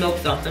up this milk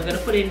some, so I'm gonna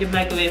put it in the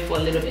microwave for a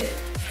little bit.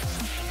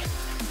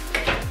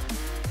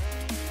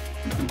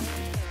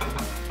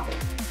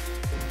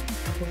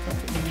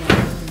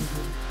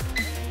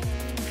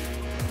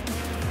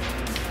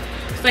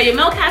 So your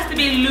milk has to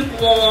be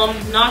lukewarm,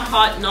 not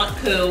hot, not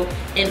cold,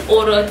 in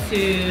order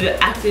to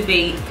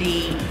activate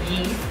the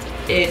yeast.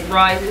 It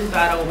rises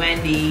better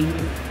when the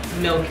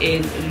milk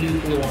is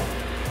lukewarm.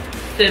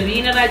 So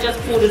being that I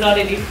just pulled it out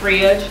of the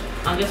fridge,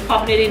 I'm just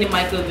popping it in the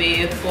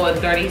microwave for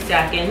 30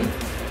 seconds.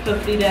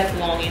 Hopefully that's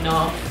long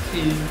enough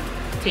to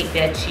take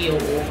that chill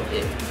off of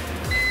it.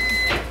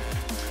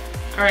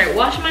 Alright,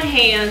 wash my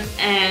hands,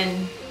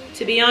 and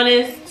to be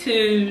honest,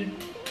 to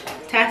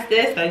test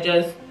this, I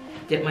just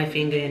dip my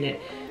finger in it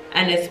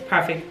and it's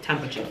perfect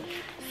temperature.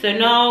 So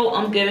now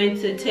I'm going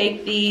to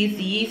take these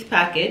yeast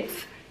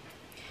packets,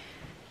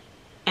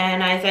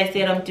 and as I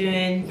said, I'm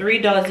doing 3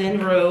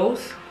 dozen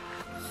rows,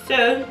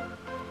 so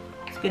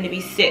it's going to be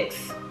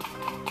 6.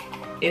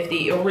 If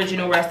the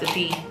original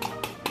recipe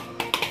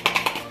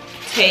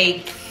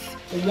takes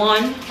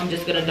 1, I'm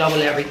just going to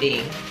double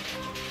everything.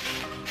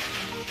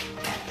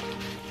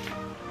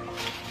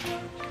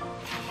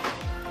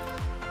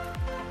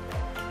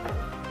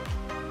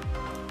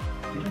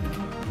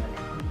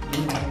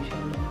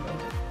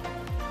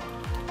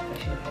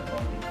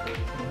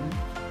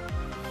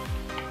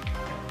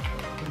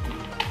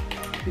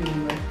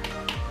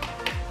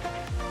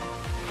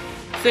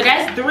 So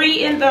that's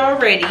 3 in there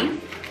already,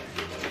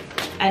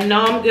 and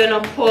now I'm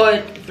gonna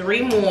put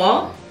 3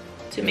 more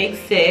to make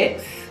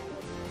 6.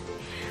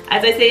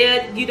 As I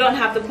said, you don't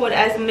have to put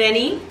as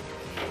many,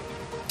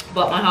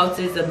 but my house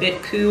is a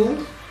bit cool,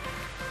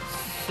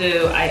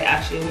 so I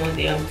actually want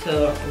them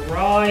to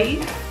rise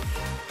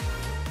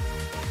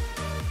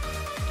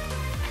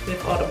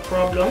without a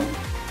problem.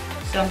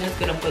 So I'm just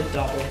gonna put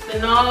double. So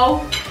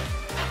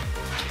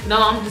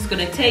now I'm just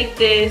gonna take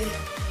this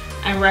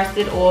and rest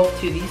it off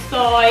to the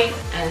side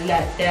and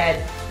let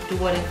that do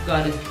what it's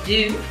gotta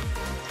do.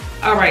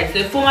 Alright,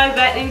 so for my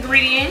wet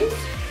ingredients,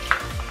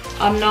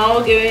 I'm now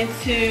going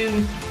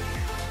to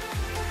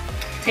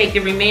take the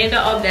remainder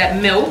of that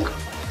milk,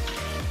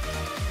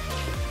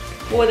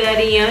 pour that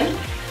in.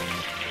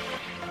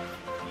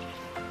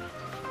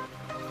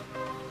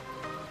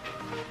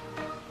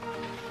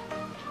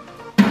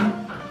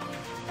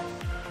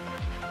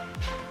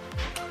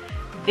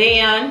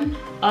 Then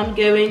I'm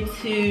going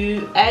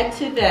to add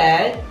to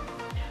that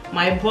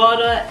my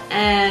butter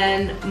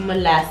and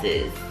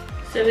molasses.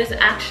 So it's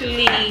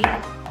actually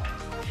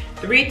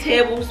 3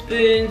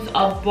 tablespoons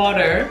of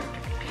butter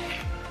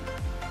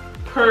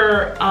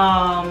per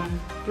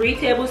 3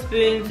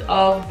 tablespoons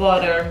of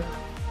butter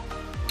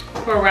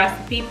per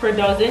recipe per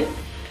dozen.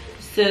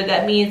 So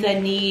that means I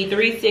need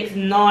 3, 6,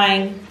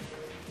 9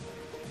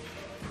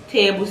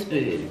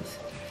 tablespoons.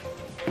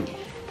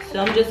 So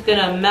I'm just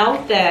gonna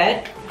melt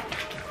that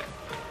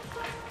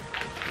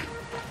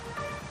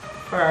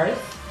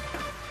first.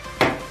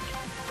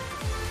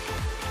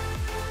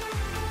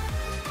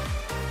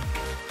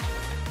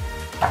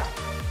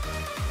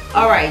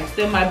 Alright,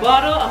 so my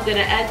butter, I'm gonna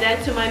add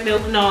that to my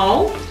milk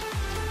now,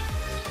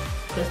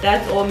 because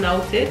that's all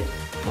melted.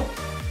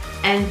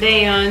 And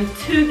then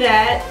to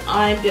that,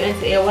 I'm going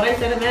to add what I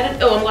said I'm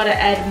adding. Oh, I'm gonna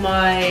add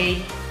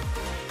my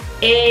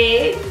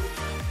eggs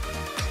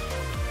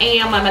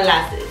and my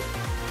molasses.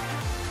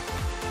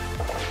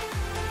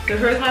 So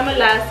here's my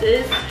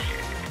molasses.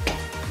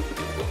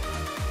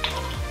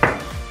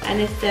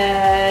 And it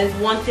says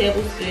 1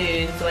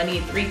 tablespoon, so I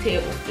need 3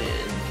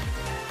 tablespoons.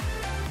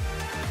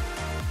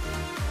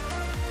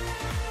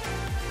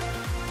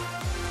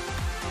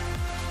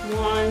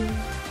 One,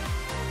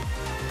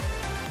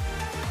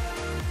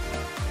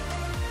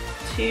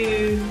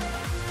 2,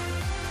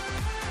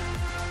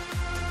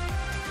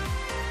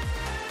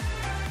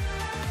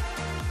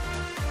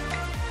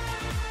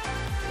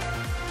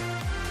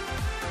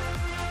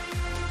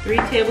 3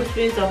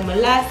 tablespoons of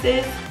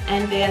molasses,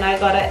 and then I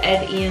gotta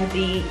add in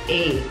the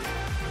eggs,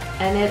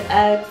 and it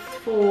asks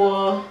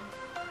for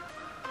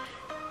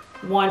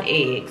 1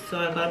 egg, so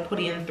I gotta put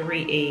in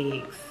 3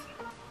 eggs.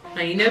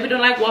 Now you know we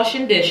don't like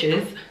washing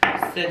dishes,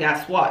 so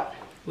guess what?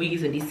 We're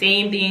using the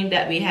same thing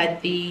that we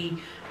had the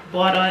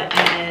butter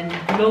and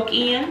milk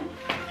in.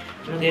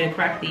 I'm gonna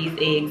crack these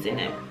eggs in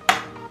it.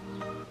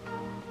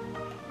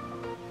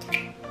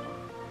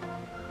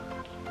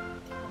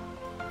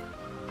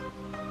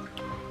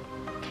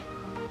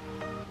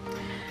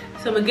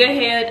 So I'm gonna go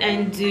ahead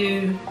and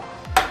do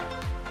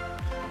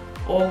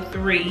all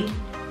 3.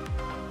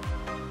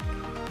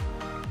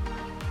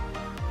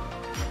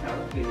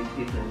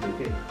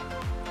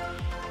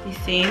 The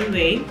same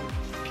way.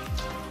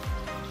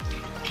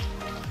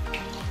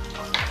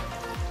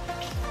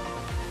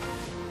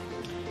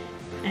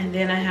 And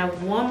then I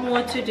have 1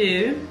 more to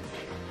do.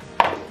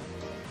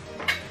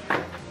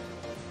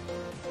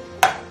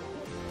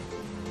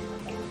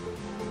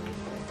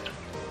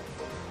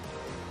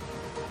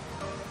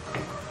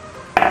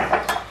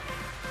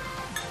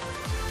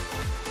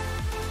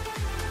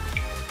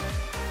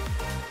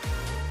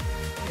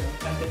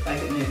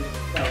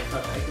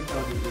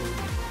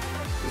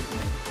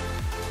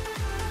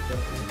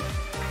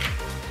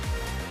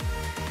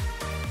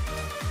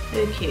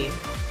 Okay.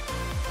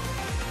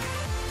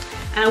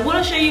 And I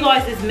want to show you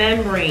guys this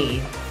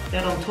membrane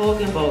that I'm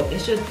talking about.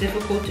 It's just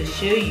difficult to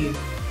show you.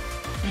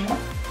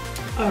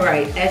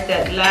 Alright, add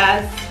that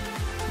last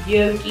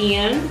yolk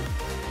in.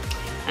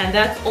 And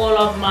that's all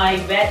of my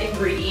wet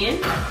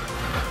ingredients.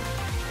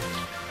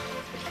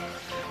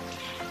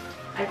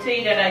 I tell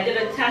you that I did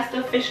a test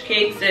of fish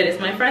cake, so this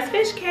is my first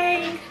fish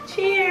cake.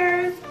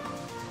 Cheers!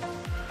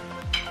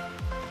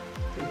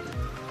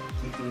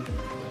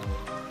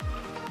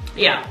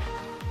 Yeah,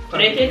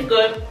 but it tastes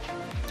good.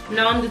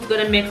 Now I'm just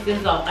gonna mix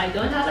this up. I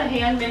don't have a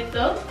hand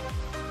mixer.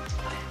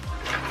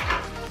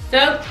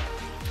 So,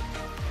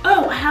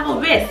 oh, I have a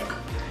whisk.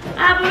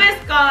 I have a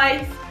whisk,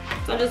 guys.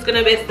 So I'm just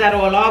gonna whisk that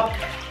all up.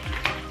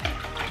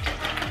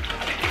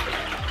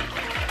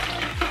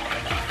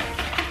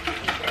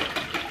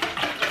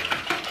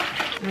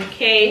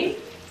 Okay.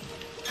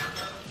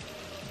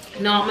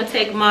 Now I'm gonna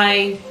take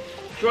my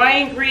dry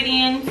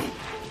ingredients,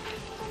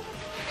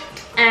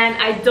 and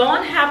I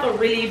don't have a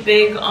really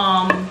big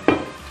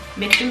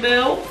mixing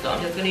bowl, so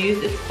I'm just gonna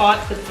use this pot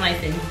because it's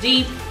nice and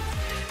deep.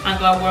 I'm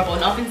gonna worry about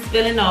nothing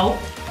spilling out.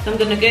 So I'm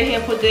gonna go ahead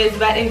and put those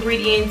wet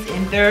ingredients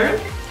in there.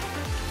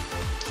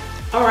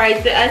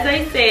 Alright, so as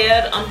I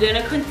said, I'm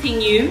gonna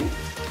continue.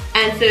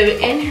 And so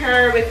in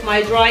here with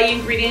my dry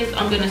ingredients,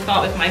 I'm gonna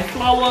start with my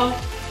flour.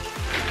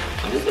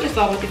 I'm just gonna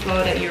start with the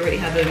flour that you already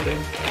have over.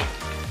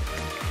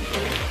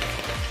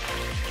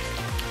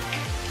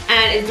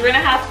 And it's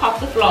 3.5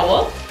 cups of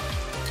flour.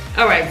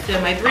 Alright, so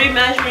my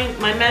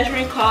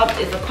measuring cup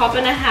is 1.5 cups.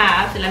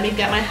 So let me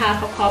get my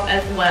 1/2 cup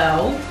as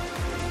well.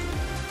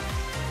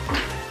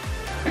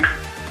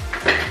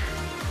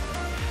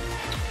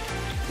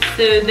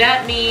 So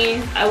that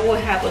means I will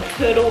have a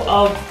total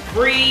of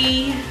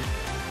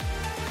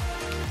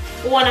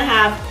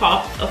 4.5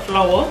 cups of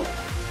flour.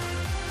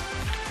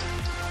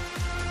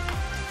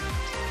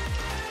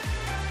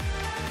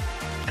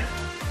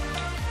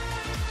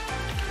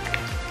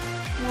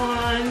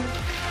 One,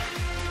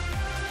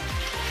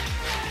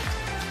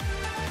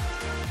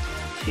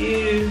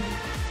 2,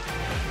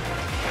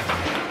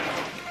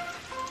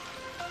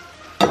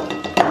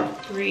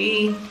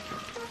 3,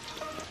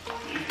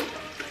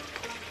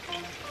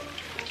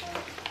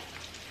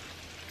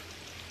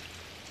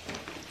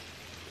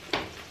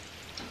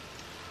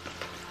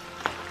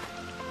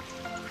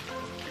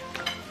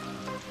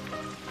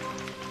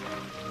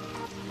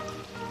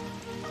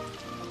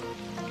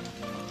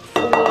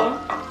 4,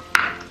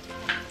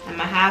 and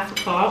my 1/2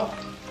 cup.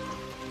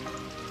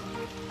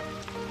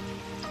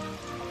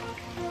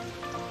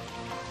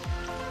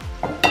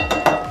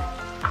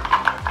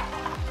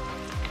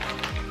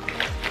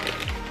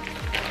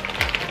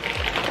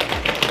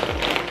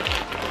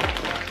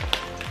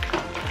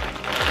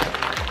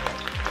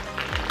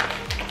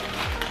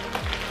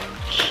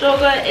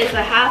 Sugar is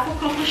 1/2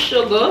 cup of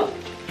sugar,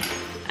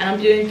 and I'm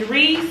doing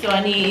 3, so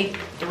I need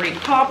 3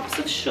 cups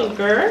of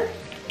sugar.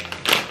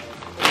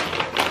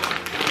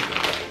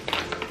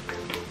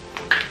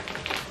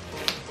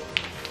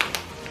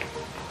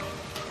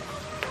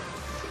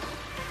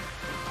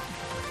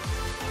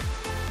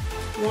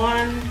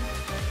 One,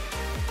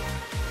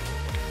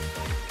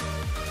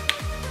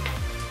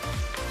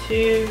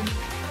 2.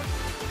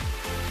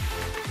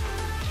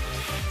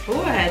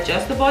 Oh, I had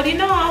just about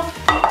enough.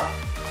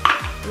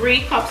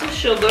 3 cups of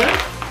sugar,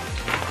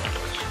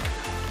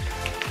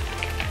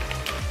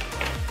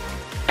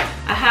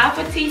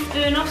 1/2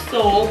 teaspoon of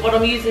salt, but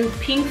I'm using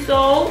pink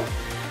salt,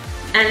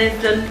 and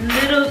it's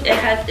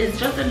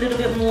just a little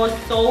bit more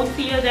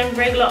saltier than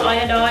regular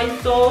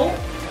iodized salt.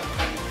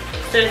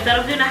 So instead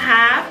of doing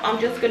 1/2, I'm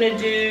just gonna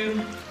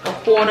do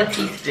 1/4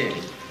 teaspoon.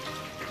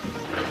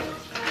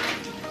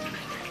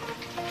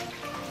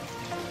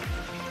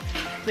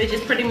 Which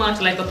is pretty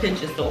much like a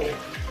pinch of salt.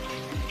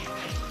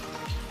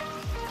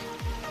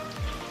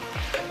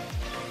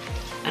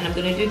 And I'm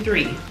gonna do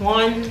 3.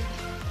 1,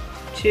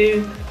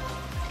 2,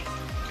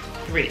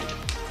 3.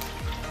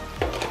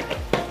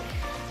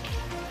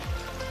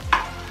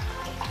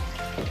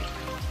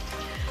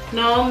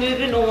 Now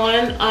moving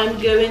on, I'm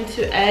going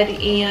to add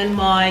in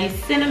my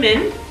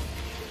cinnamon,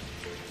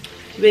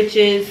 which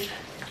is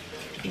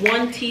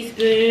 1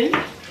 teaspoon.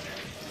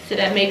 So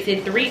that makes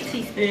it 3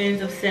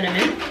 teaspoons of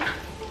cinnamon.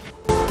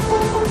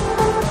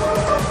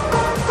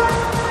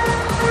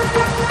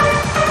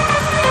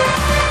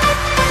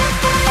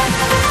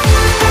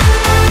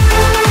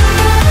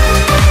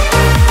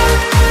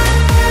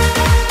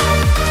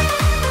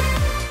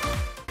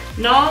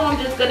 Now I'm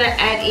just gonna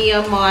add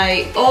in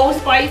my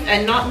allspice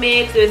and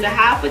nutmeg. So it's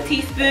 1/2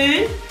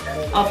 teaspoon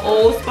of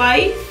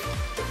allspice.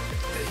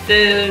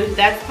 So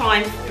that's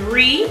times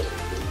 3,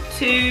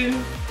 2,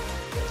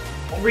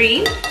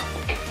 3.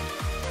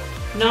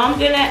 Now I'm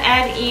gonna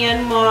add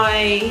in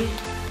my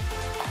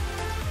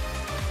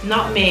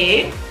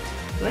nutmeg.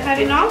 Do I have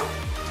enough?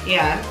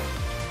 Yeah.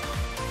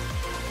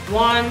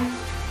 1,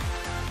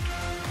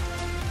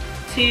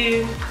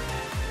 2,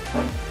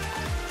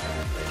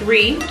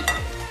 3.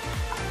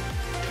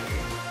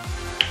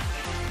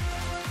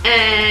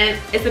 And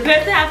it's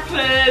supposed to have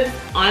cloves.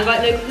 I ain't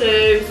got no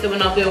cloves, so we're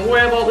not gonna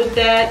worry about with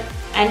that.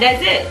 And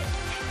that's it.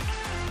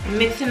 I'm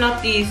mixing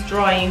up these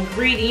dry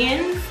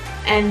ingredients,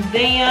 and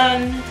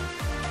then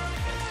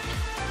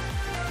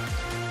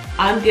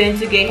I'm going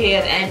to go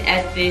ahead and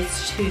add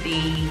this to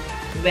the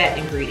wet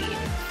ingredients.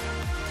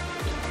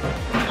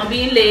 I'm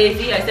being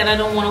lazy. I said I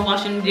don't want to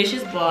wash any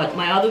dishes, but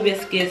my other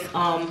whisk is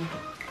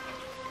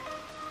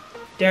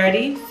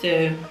dirty,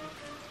 so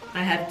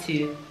I have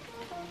to.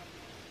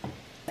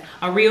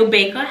 A real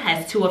baker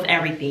has 2 of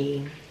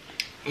everything.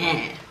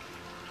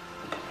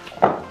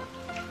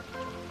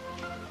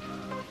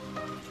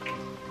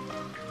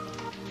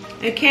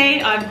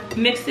 Okay, I've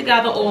mixed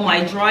together all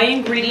my dry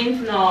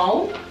ingredients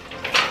now.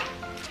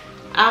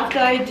 After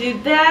I do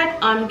that,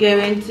 I'm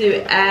going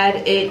to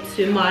add it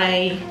to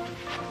my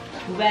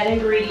wet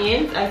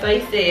ingredients, as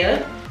I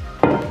said.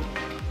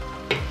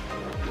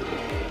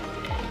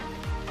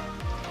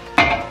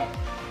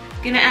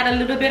 Gonna add a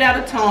little bit at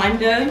a time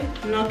though.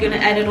 I'm not gonna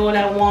add it all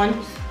at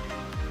once.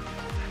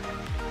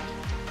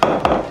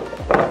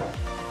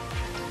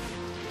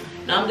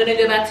 Now I'm gonna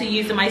go back to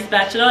using my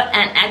spatula,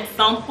 and at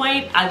some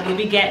point I will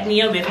be getting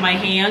here with my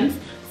hands,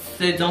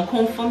 so don't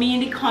come for me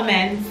in the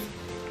comments.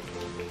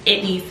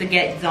 It needs to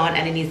get done,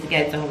 and it needs to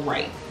get done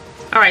right.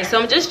 Alright,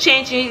 so I'm just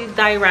changing the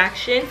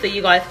direction so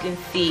you guys can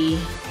see.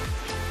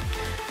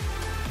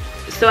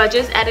 So I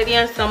just added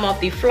in some of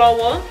the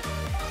flour.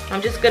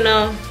 I'm just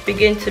gonna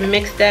begin to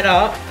mix that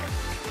up.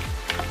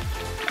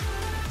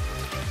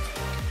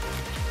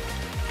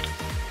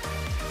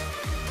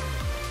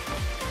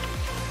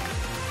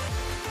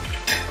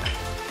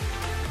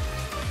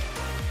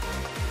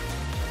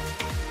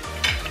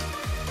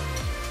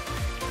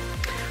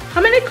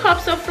 How many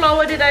cups of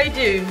flour did I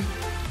do?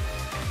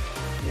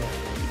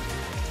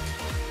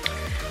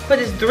 But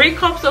it's 3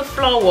 cups of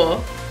flour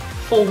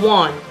for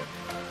 1.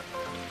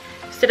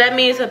 So that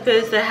means I'm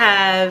supposed to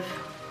have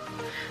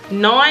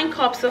 9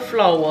 cups of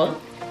flour.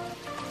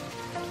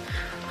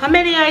 How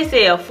many I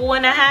say?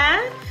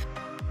 4.5?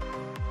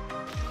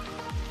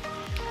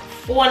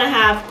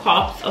 4.5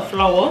 cups of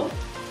flour.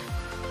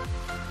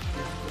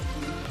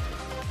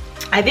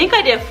 I think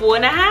I did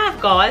 4.5,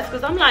 guys,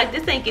 because I'm like,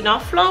 this ain't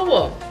enough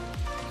flour.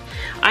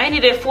 I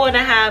needed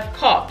 4.5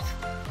 cups.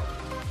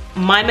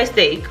 My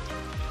mistake.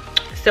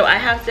 So I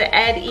have to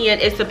add in,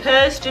 it's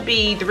supposed to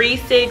be 3,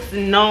 6,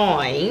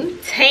 9,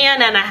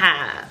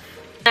 10.5.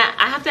 Now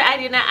I have to add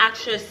in an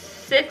extra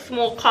 6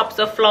 more cups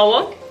of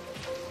flour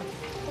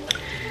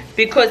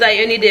because I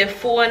only did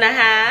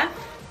 4.5.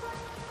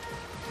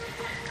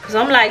 Because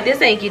I'm like, this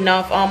ain't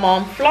enough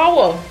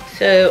flour.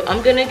 So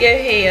I'm gonna go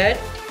ahead,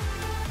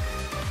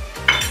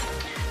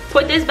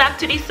 put this back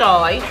to the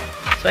side.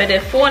 So I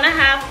did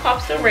 4.5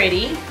 cups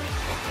already.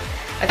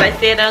 As I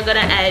said, I'm gonna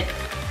add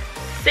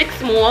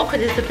 6 more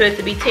because it's supposed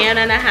to be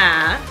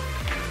 10.5.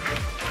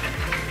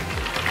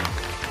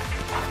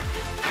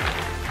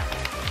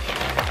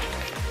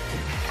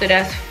 So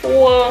that's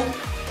 4.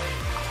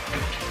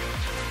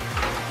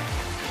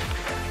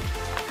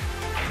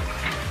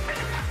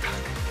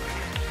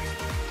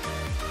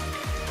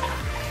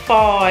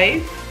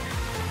 Five.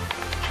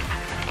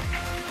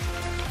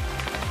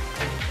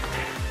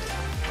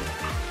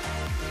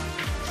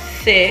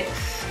 6.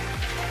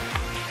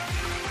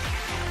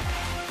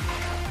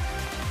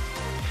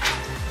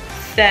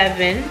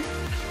 7.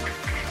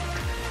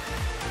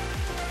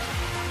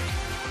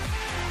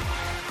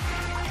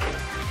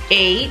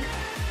 8.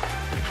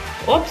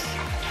 Oops.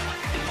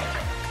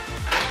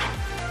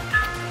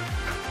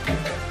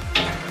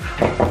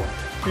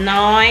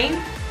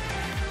 9.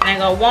 I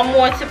got 1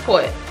 more to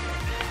put.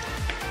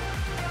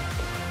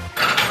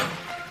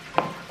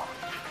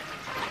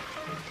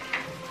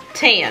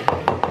 10.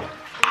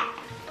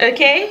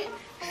 Okay,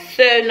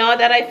 so now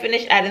that I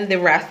finished adding the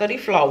rest of the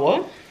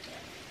flour,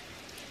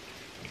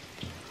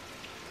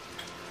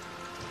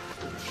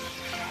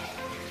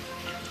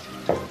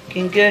 you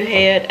can go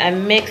ahead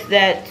and mix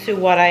that to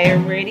what I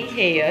already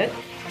had.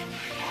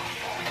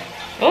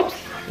 Oops,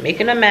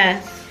 making a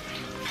mess.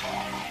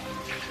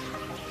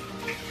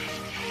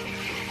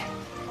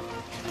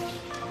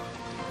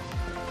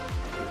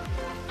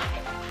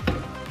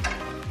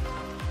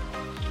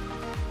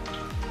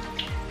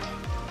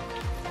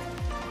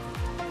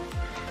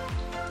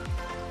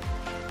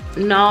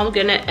 Now I'm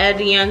gonna add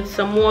in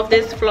some more of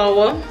this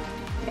flour.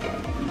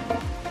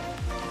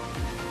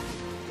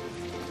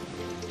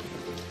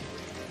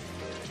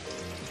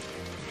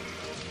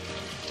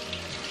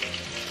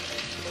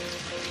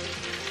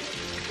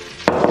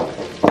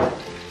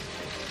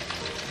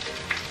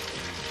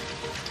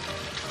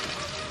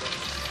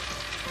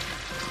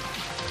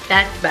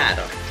 That's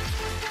better.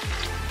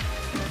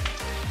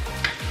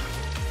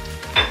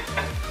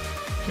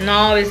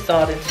 Now it's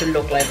starting to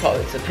look like how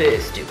it's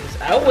supposed to.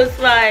 Because I was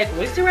like,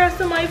 where's the rest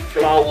of my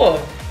flour?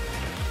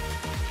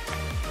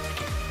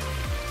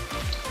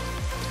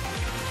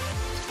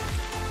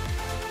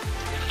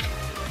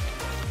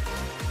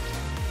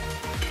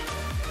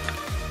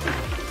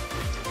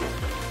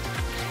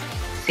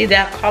 See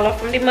that color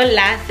from the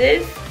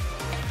molasses?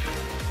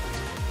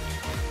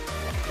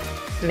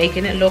 It's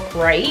making it look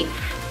right.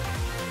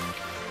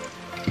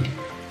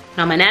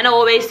 Now my nana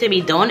always tell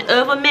me, don't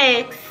over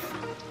mix.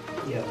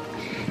 Yeah.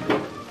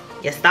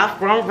 Your stuff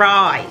won't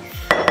rise.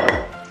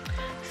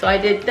 So I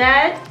did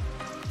that.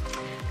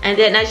 And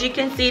then as you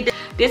can see,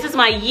 this is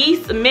my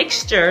yeast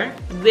mixture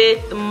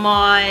with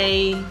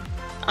my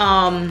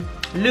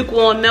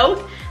lukewarm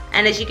milk.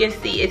 And as you can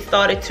see, it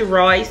started to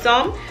rise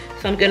some.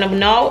 So I'm gonna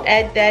now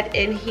add that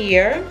in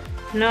here.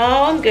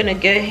 Now I'm gonna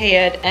go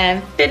ahead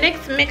and finish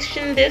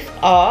mixing this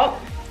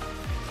up.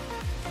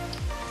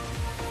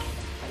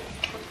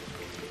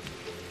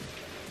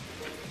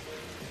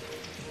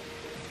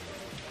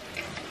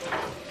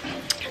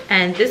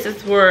 And this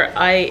is where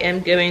I am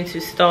going to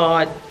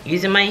start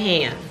using my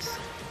hands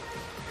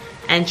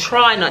and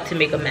try not to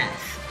make a mess.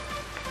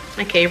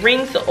 Okay,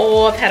 rings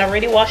off, had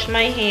already washed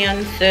my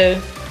hands, so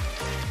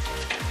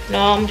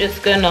now I'm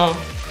just gonna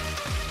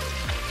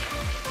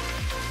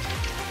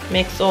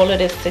mix all of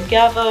this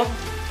together.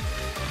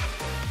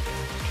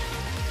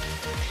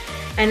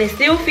 And it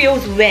still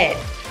feels wet.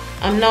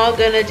 I'm now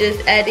gonna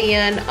just add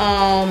in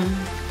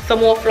some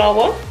more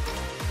flour.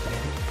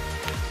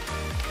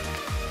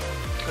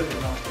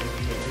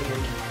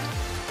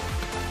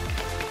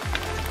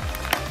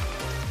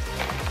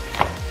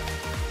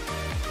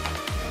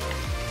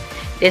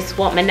 This is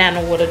what my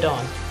nana would have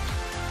done.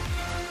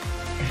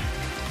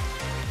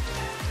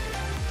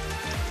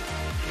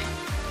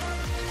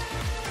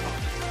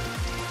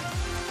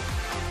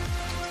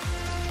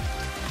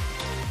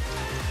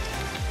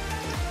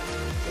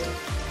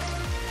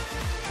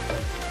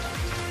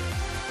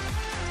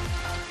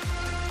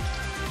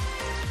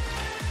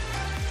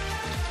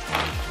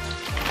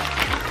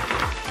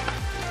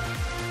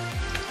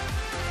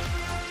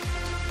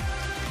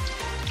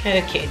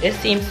 Okay, this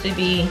seems to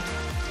be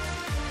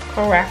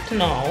correct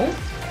now.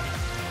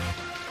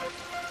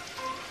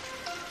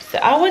 So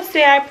I would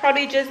say I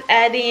probably just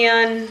add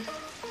in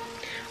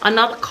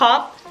another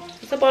cup.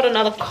 It's about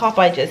another cup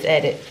I just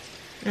added.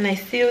 And I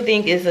still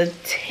think it's a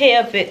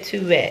tear bit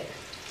too wet.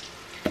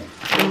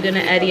 I'm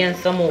gonna add in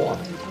some more.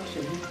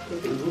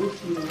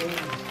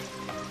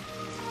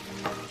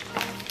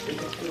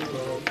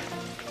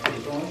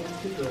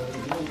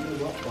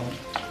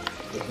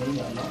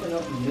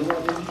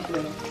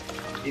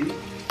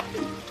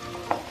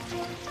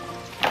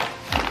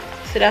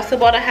 So that's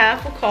about a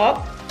half a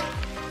cup.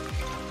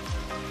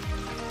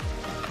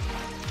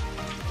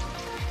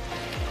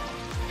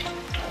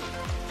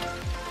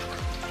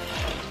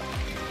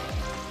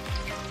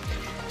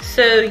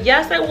 So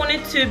yes, I want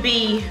it to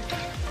be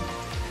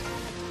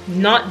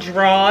not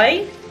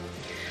dry,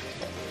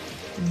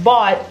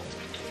 but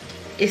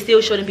it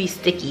still shouldn't be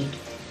sticky.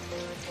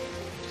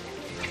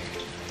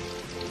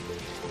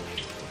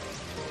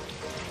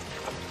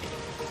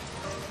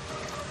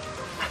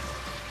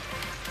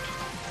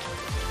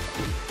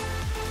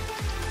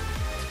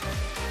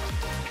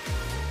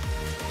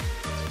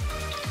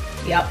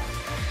 Yep,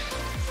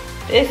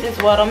 this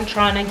is what I'm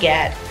trying to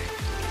get.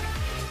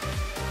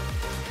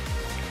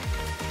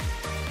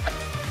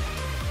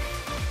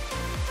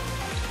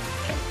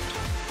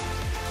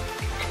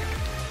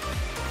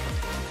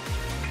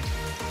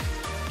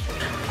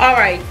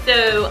 Alright,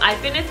 so I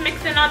finished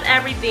mixing up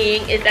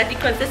everything. It's at the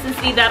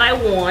consistency that I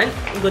want.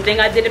 Good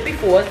thing I did it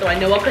before, so I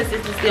know what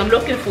consistency I'm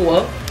looking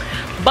for.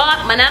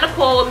 But my nana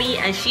called me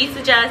and she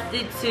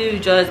suggested to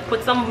just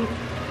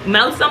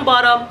melt some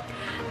butter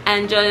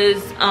and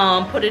just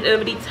put it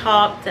over the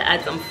top to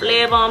add some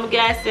flavor, I'm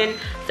guessing.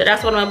 So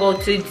that's what I'm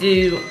going to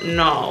do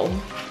now.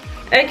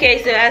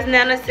 Okay, so as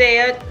Nana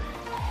said,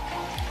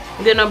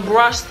 I'm gonna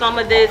brush some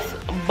of this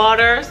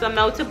butter, some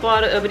melted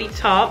butter over the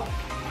top.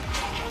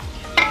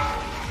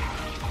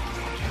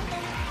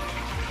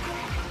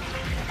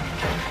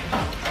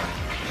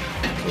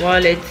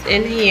 While it's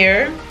in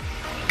here.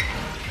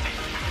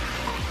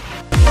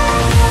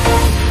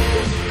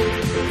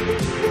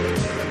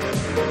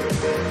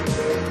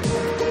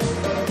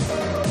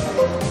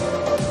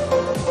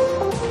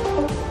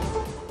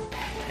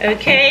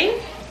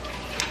 Okay,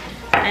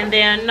 and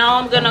then now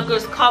I'm gonna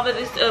just cover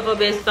this over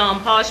with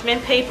some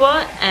parchment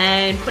paper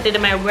and put it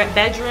in my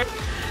bedroom.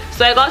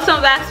 So I got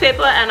some wax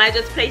paper and I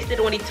just placed it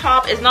on the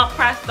top. It's not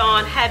pressed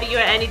on heavy or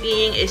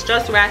anything, it's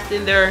just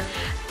resting there.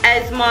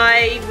 As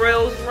my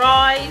rolls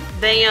rise,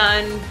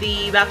 then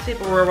the wax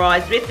paper will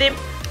rise with it.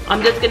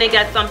 I'm just gonna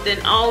get something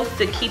else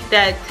to keep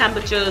that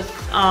temperature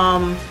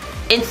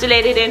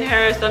insulated in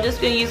here. So I'm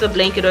just gonna use a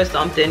blanket or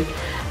something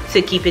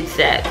to keep it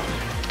set.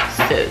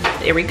 So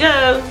there we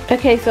go.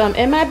 Okay, so I'm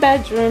in my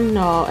bedroom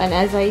now, and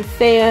as I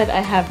said, I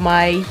have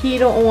my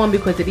heater on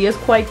because it is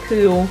quite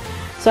cool.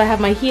 So I have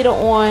my heater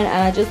on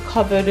and I just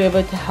covered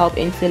over to help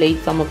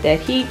insulate some of that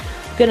heat.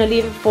 I'm gonna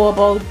leave it for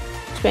about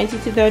 20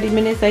 to 30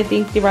 minutes, I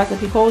think the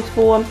recipe calls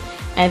for,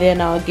 and then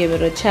I'll give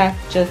it a check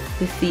just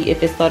to see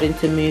if it's starting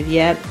to move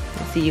yet.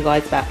 I'll see you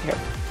guys back here.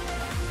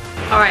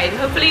 Alright,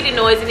 hopefully the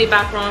noise in the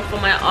background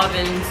from my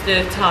oven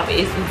stove top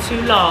isn't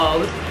too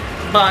loud,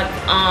 but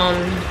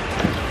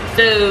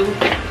so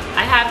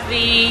I have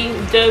the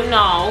dough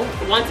now.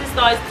 Once it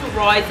starts to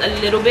rise a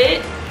little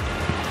bit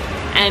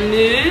and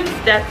move,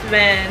 that's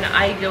when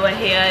I go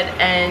ahead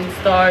and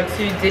start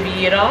to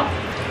divvy it up.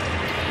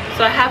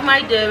 So I have my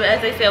dough.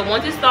 As I said,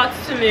 once it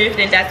starts to move,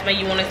 then that's when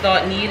you want to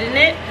start kneading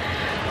it.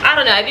 I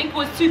don't know, I think it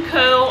was too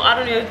cold. I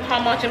don't know how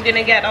much I'm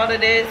gonna get out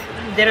of this.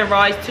 Didn't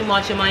rise too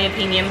much in my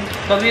opinion,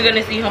 but we're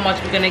gonna see how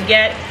much we're gonna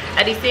get.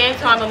 At the same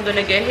time, I'm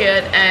gonna go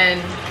ahead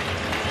and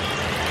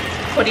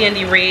put in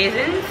the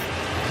raisins.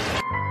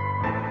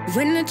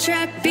 When the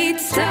trap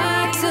beats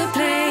start to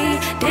play,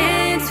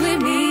 dance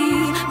with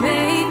me,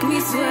 make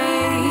me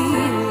sway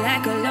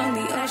like a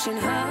lonely ocean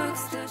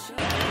hugs the shore.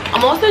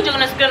 I'm also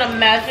just gonna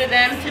measure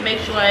them to make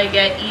sure I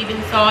get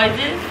even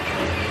sizes.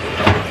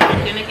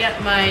 I'm gonna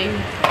get my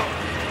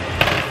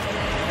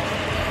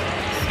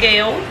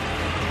scale,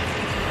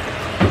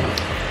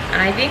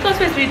 and I think I'm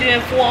supposed to be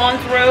doing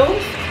 4-ounce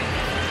rolls.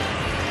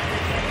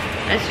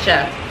 Let's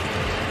check.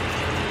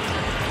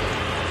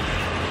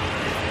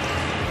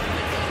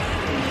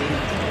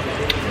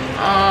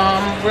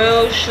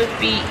 Rolls should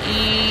be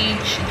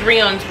each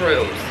 3-ounce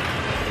rolls.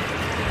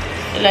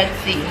 Let's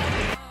see.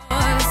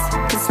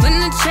 'Cause when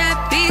the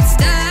trap beats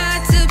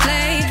start to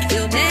play,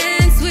 you'll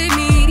dance with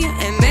me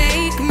and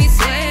make me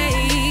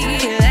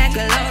sway like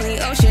a lonely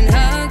ocean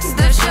hugs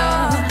the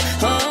shore.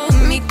 Hold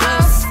me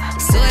close,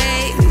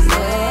 sway me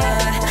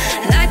more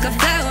like a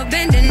flower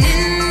bending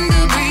in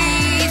the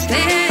breeze.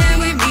 Play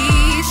with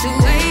me,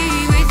 sway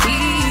with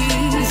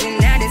ease, and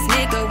now this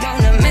nigga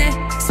wanna mess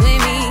with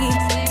me,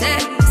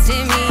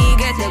 testing me,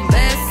 get the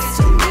best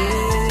of me.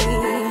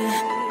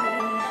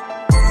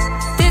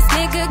 This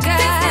nigga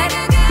got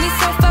me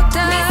so fucked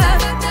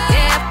up,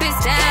 yeah, up is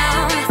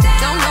down,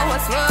 don't know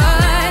what's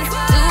what,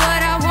 do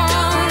what I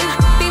want,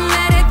 be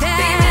mad at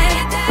that,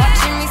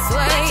 watching me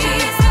sway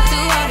to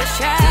all the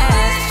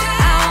trash.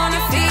 I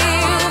wanna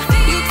feel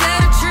you tell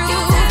the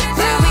truth,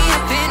 while we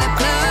up in the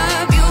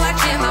club, you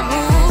watching my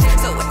moves.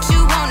 So what you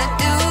wanna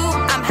do?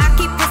 I'm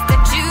hockey pissed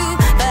at you,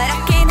 but I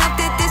can't help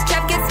that this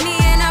trap gets me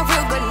in a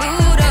real good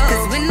mood.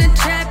 'Cause when the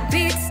trap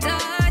beats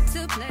start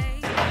to play,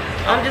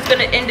 I'm just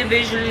gonna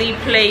individually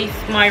place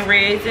my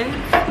raisins.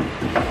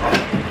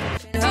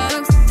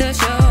 hugs the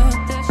shore,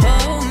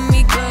 hold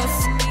me close,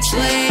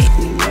 sway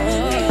me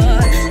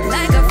more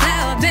like a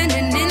flower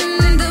bending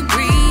in the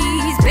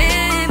breeze.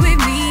 Bend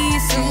with me,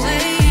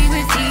 sway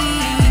with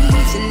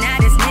ease, and now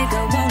this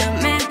nigga wanna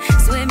mess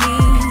with me,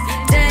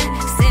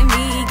 testing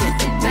me, get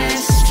the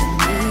best of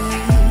me.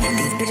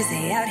 These bitches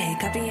they out here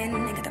copying,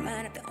 they got the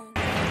mind of their own.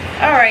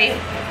 All right,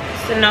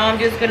 so now I'm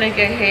just gonna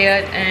go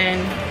ahead and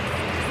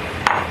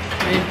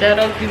move that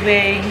out the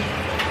way.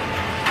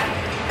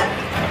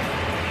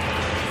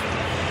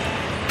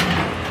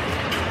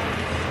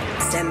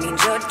 Send me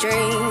your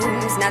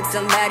dreams, not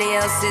somebody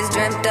else's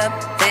dreamt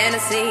up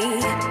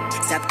fantasy.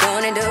 Stop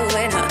going and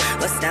doing,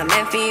 what's not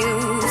meant for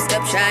you.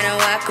 Stop trying to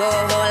walk a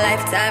whole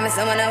lifetime in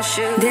someone else's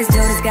shoes. This dude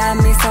has got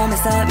me so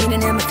messed up,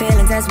 eating in my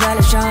feelings as well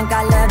as drunk.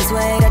 I love this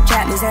way, that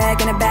trap music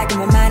in the back of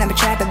my mind, I'm a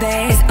trapper,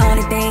 babe. It's the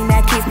only thing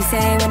that keeps me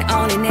sane when the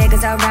only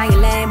niggas around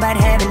your lane. But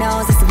heaven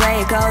knows it's the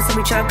way it goes, so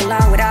we truck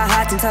along with our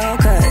hearts and toe,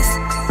 'cause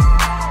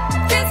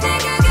this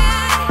nigga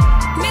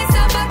got me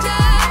so fucked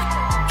up,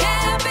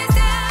 can't help it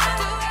down,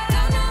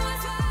 don't know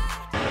what's what.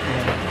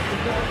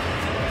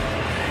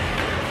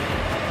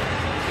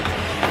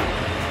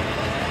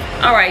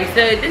 All right,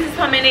 so this is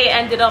how many I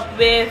ended up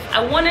with. I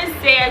want to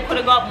say I could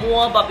have got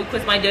more, but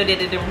because my dough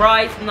didn't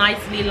rise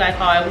nicely like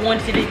how I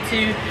wanted it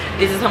to,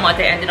 this is how much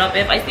I ended up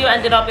with. I still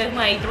ended up with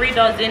my 3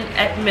 dozen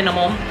at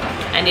minimum,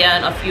 and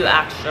then a few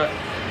extra.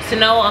 So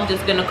now I'm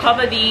just gonna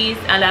cover these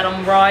and let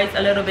them rise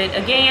a little bit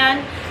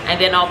again, and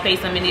then I'll place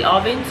them in the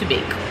oven to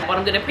bake. But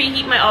I'm gonna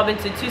preheat my oven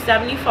to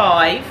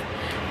 275,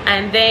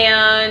 and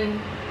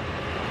then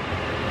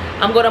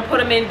I'm gonna put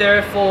them in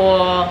there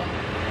for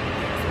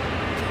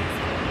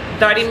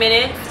 30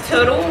 minutes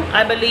total,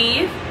 I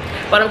believe.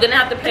 But I'm gonna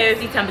have to play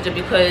with the temperature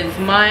because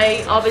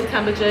my oven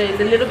temperature is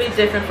a little bit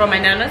different from my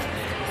nana's.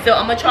 So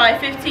I'm gonna try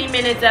 15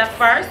 minutes at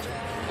first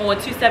on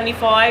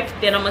 275,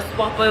 then I'm gonna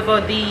swap over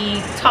the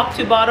top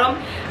to bottom,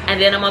 and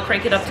then I'm gonna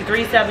crank it up to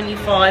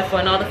 375 for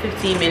another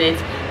 15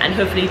 minutes, and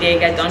hopefully they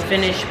get done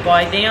finished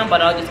by then.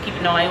 But I'll just keep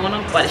an eye on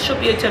them, but it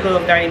should be a total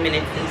of 30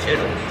 minutes in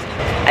total.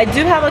 I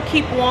do have a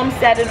keep warm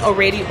setting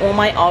already on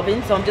my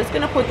oven, so I'm just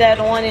gonna put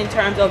that on in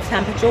terms of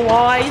temperature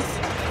wise,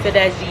 so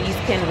that these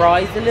can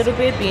rise a little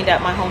bit, being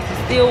that my house is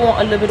still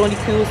a little bit on the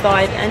cool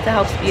side, and to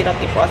help speed up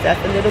the process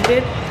a little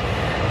bit.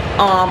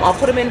 I'll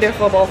put them in there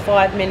for about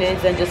 5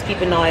 minutes and just keep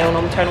an eye on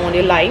them, turn on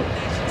the light.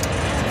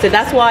 So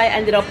that's why I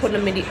ended up putting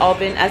them in the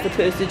oven as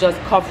opposed to just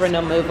covering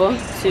them over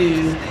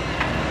to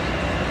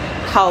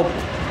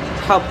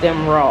help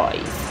them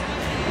rise.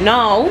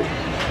 Now,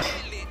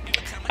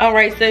 all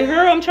right, so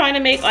here I'm trying to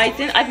make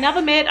icing. I've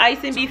never made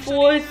icing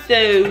before,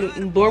 so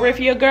bear with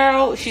your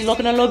girl. She's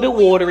looking a little bit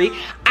watery.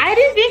 I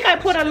didn't think I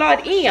put a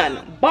lot in,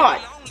 but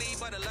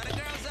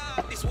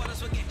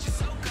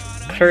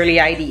clearly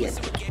I did.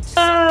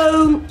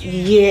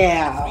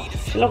 Yeah,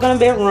 she's looking a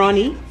bit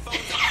runny.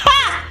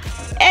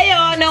 Hey,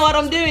 y'all know what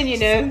I'm doing, you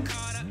know.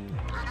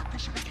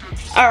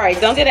 All right,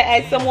 so I'm gonna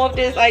add some more of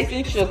this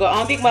icing sugar. I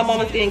don't think my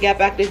mama's gonna get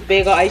back this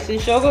bag of icing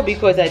sugar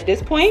because at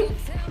this point,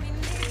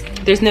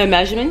 there's no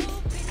measurement.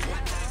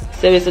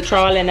 So it's a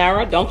trial and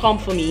error. Don't come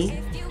for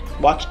me.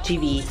 Watch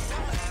TV.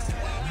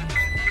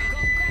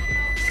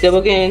 So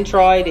we're gonna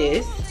try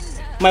this.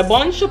 My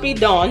bun should be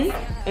done.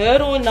 I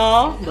don't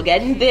know. We're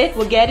getting thick.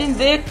 We're getting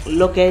thick.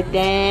 Look at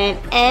that.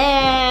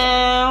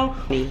 Ow.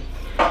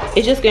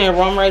 It's just gonna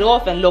run right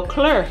off and look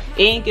clear.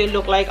 It ain't gonna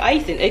look like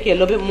icing. Okay, a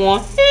little bit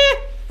more.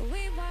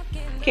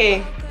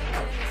 Okay.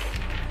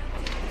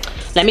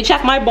 Let me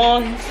check my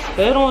buns.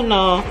 I don't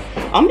know.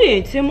 I'm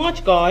doing too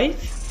much,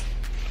 guys.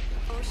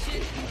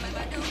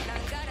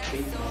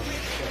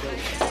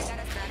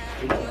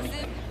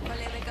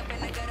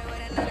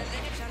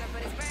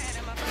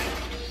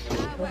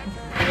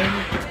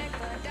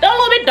 They're a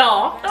little bit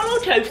dark, they're a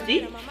little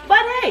toasty, but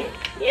hey,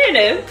 you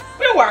know,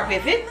 we'll work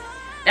with it.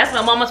 That's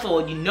my mama's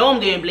fault. You know I'm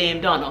gonna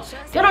blame Donna.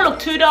 They don't look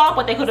too dark,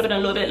 but they could have been a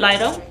little bit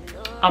lighter.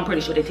 I'm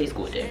pretty sure they taste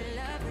good though.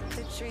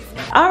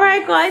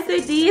 Alright guys, so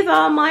these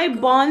are my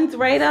buns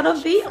right out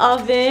of the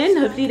oven.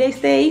 Hopefully they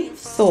stay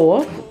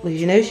soft. Because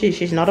you know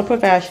she's not a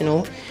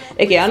professional.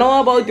 Okay, I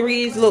know about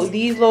these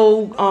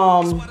little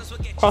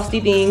crusty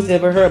things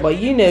over here, but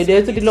you know,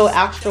 those are the little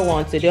extra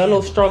ones, so they're a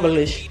little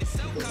struggle-ish.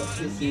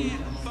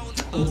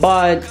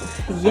 But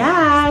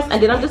yes,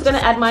 and then I'm just gonna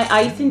add my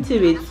icing to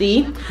it.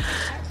 See,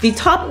 the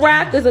top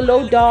rack is a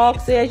little dark,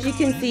 so as you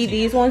can see,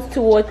 these ones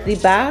towards the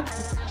back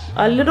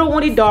a little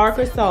on the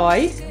darker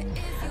side,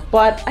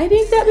 but I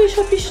think that we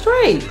should be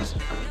straight.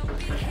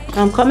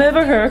 I'm coming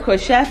over here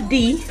because Chef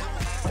D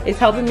is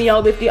helping me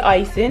out with the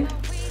icing.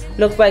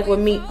 Looks like we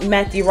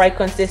met the right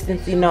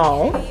consistency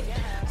now,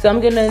 so I'm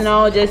gonna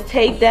now just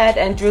take that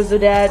and drizzle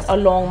that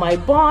along my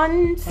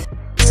buns.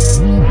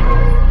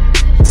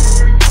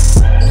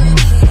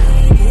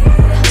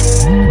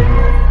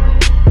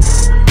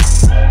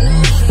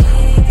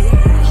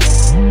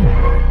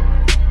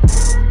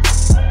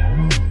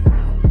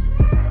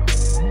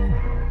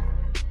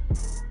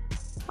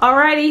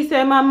 Alrighty,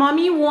 so my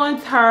mommy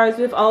wants hers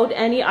without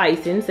any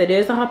icing, so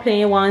there's her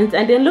plain ones.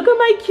 And then look at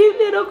my cute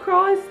little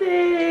crosses.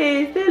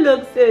 They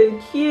look so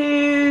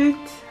cute.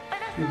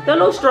 They're a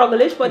little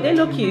struggle-ish, but they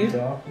look cute.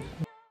 Now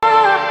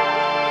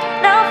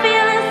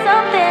feeling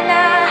something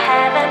I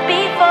haven't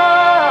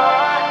before.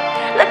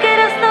 Look at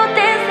us, no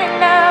dancing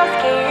now,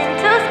 skin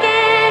to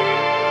skin.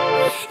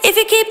 If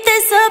you keep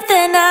this up,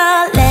 then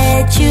I'll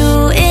let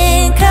you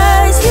in,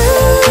 'cause you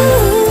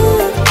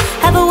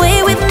have a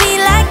way with me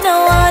like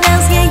no one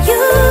else. Yeah,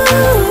 you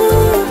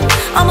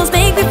almost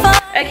make me fall.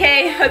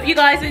 Okay, hope you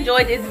guys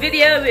enjoyed this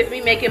video with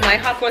me making my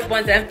hot cross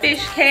buns and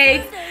fish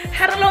cakes.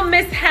 Had a little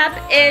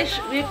mishap-ish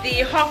with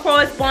the hot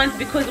cross buns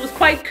because it was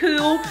quite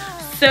cool,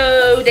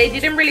 so they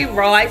didn't really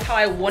rise how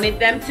I wanted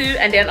them to.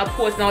 And then of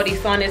course now the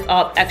sun is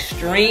up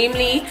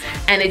extremely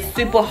and it's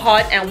super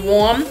hot and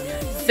warm,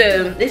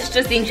 so it's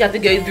just things you have to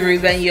go through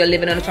when you're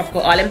living on a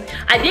tropical island.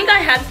 I think I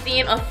have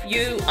seen a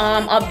few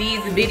of these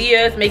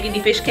videos making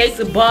the fish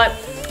cakes, but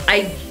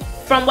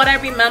from what I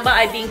remember,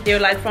 I think they're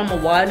like from a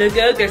while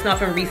ago. There's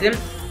nothing recent,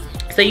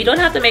 so you don't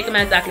have to make them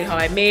exactly how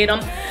I made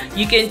them.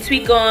 You can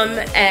tweak them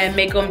and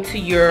make them to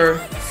your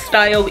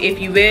style if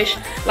you wish.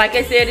 Like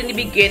I said in the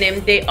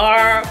beginning, they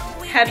are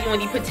heavy on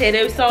the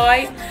potato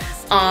side,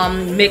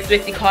 mixed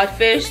with the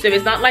codfish, so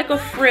it's not like a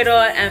fritter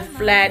and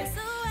flat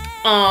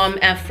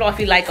and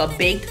fluffy like a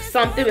baked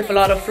something with a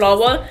lot of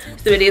flour.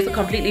 So it is a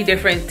completely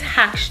different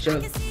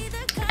texture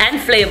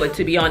and flavor,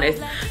 to be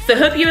honest. So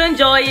hope you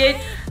enjoy it.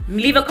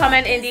 Leave a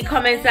comment in the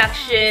comment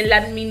section.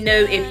 Let me know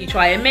if you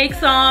try and make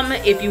some,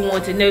 if you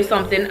want to know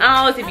something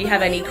else, if you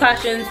have any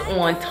questions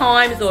on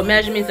times or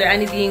measurements or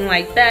anything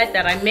like that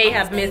that I may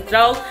have missed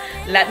out.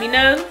 Let me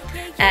know,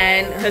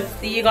 and hope to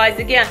see you guys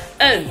again.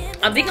 Oh,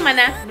 I'm thinking my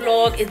next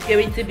vlog is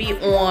going to be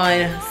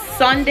on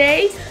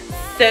Sunday,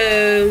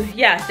 so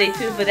yeah, stay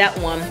tuned for that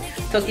one.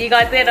 Talk to you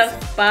guys later.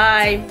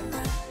 Bye.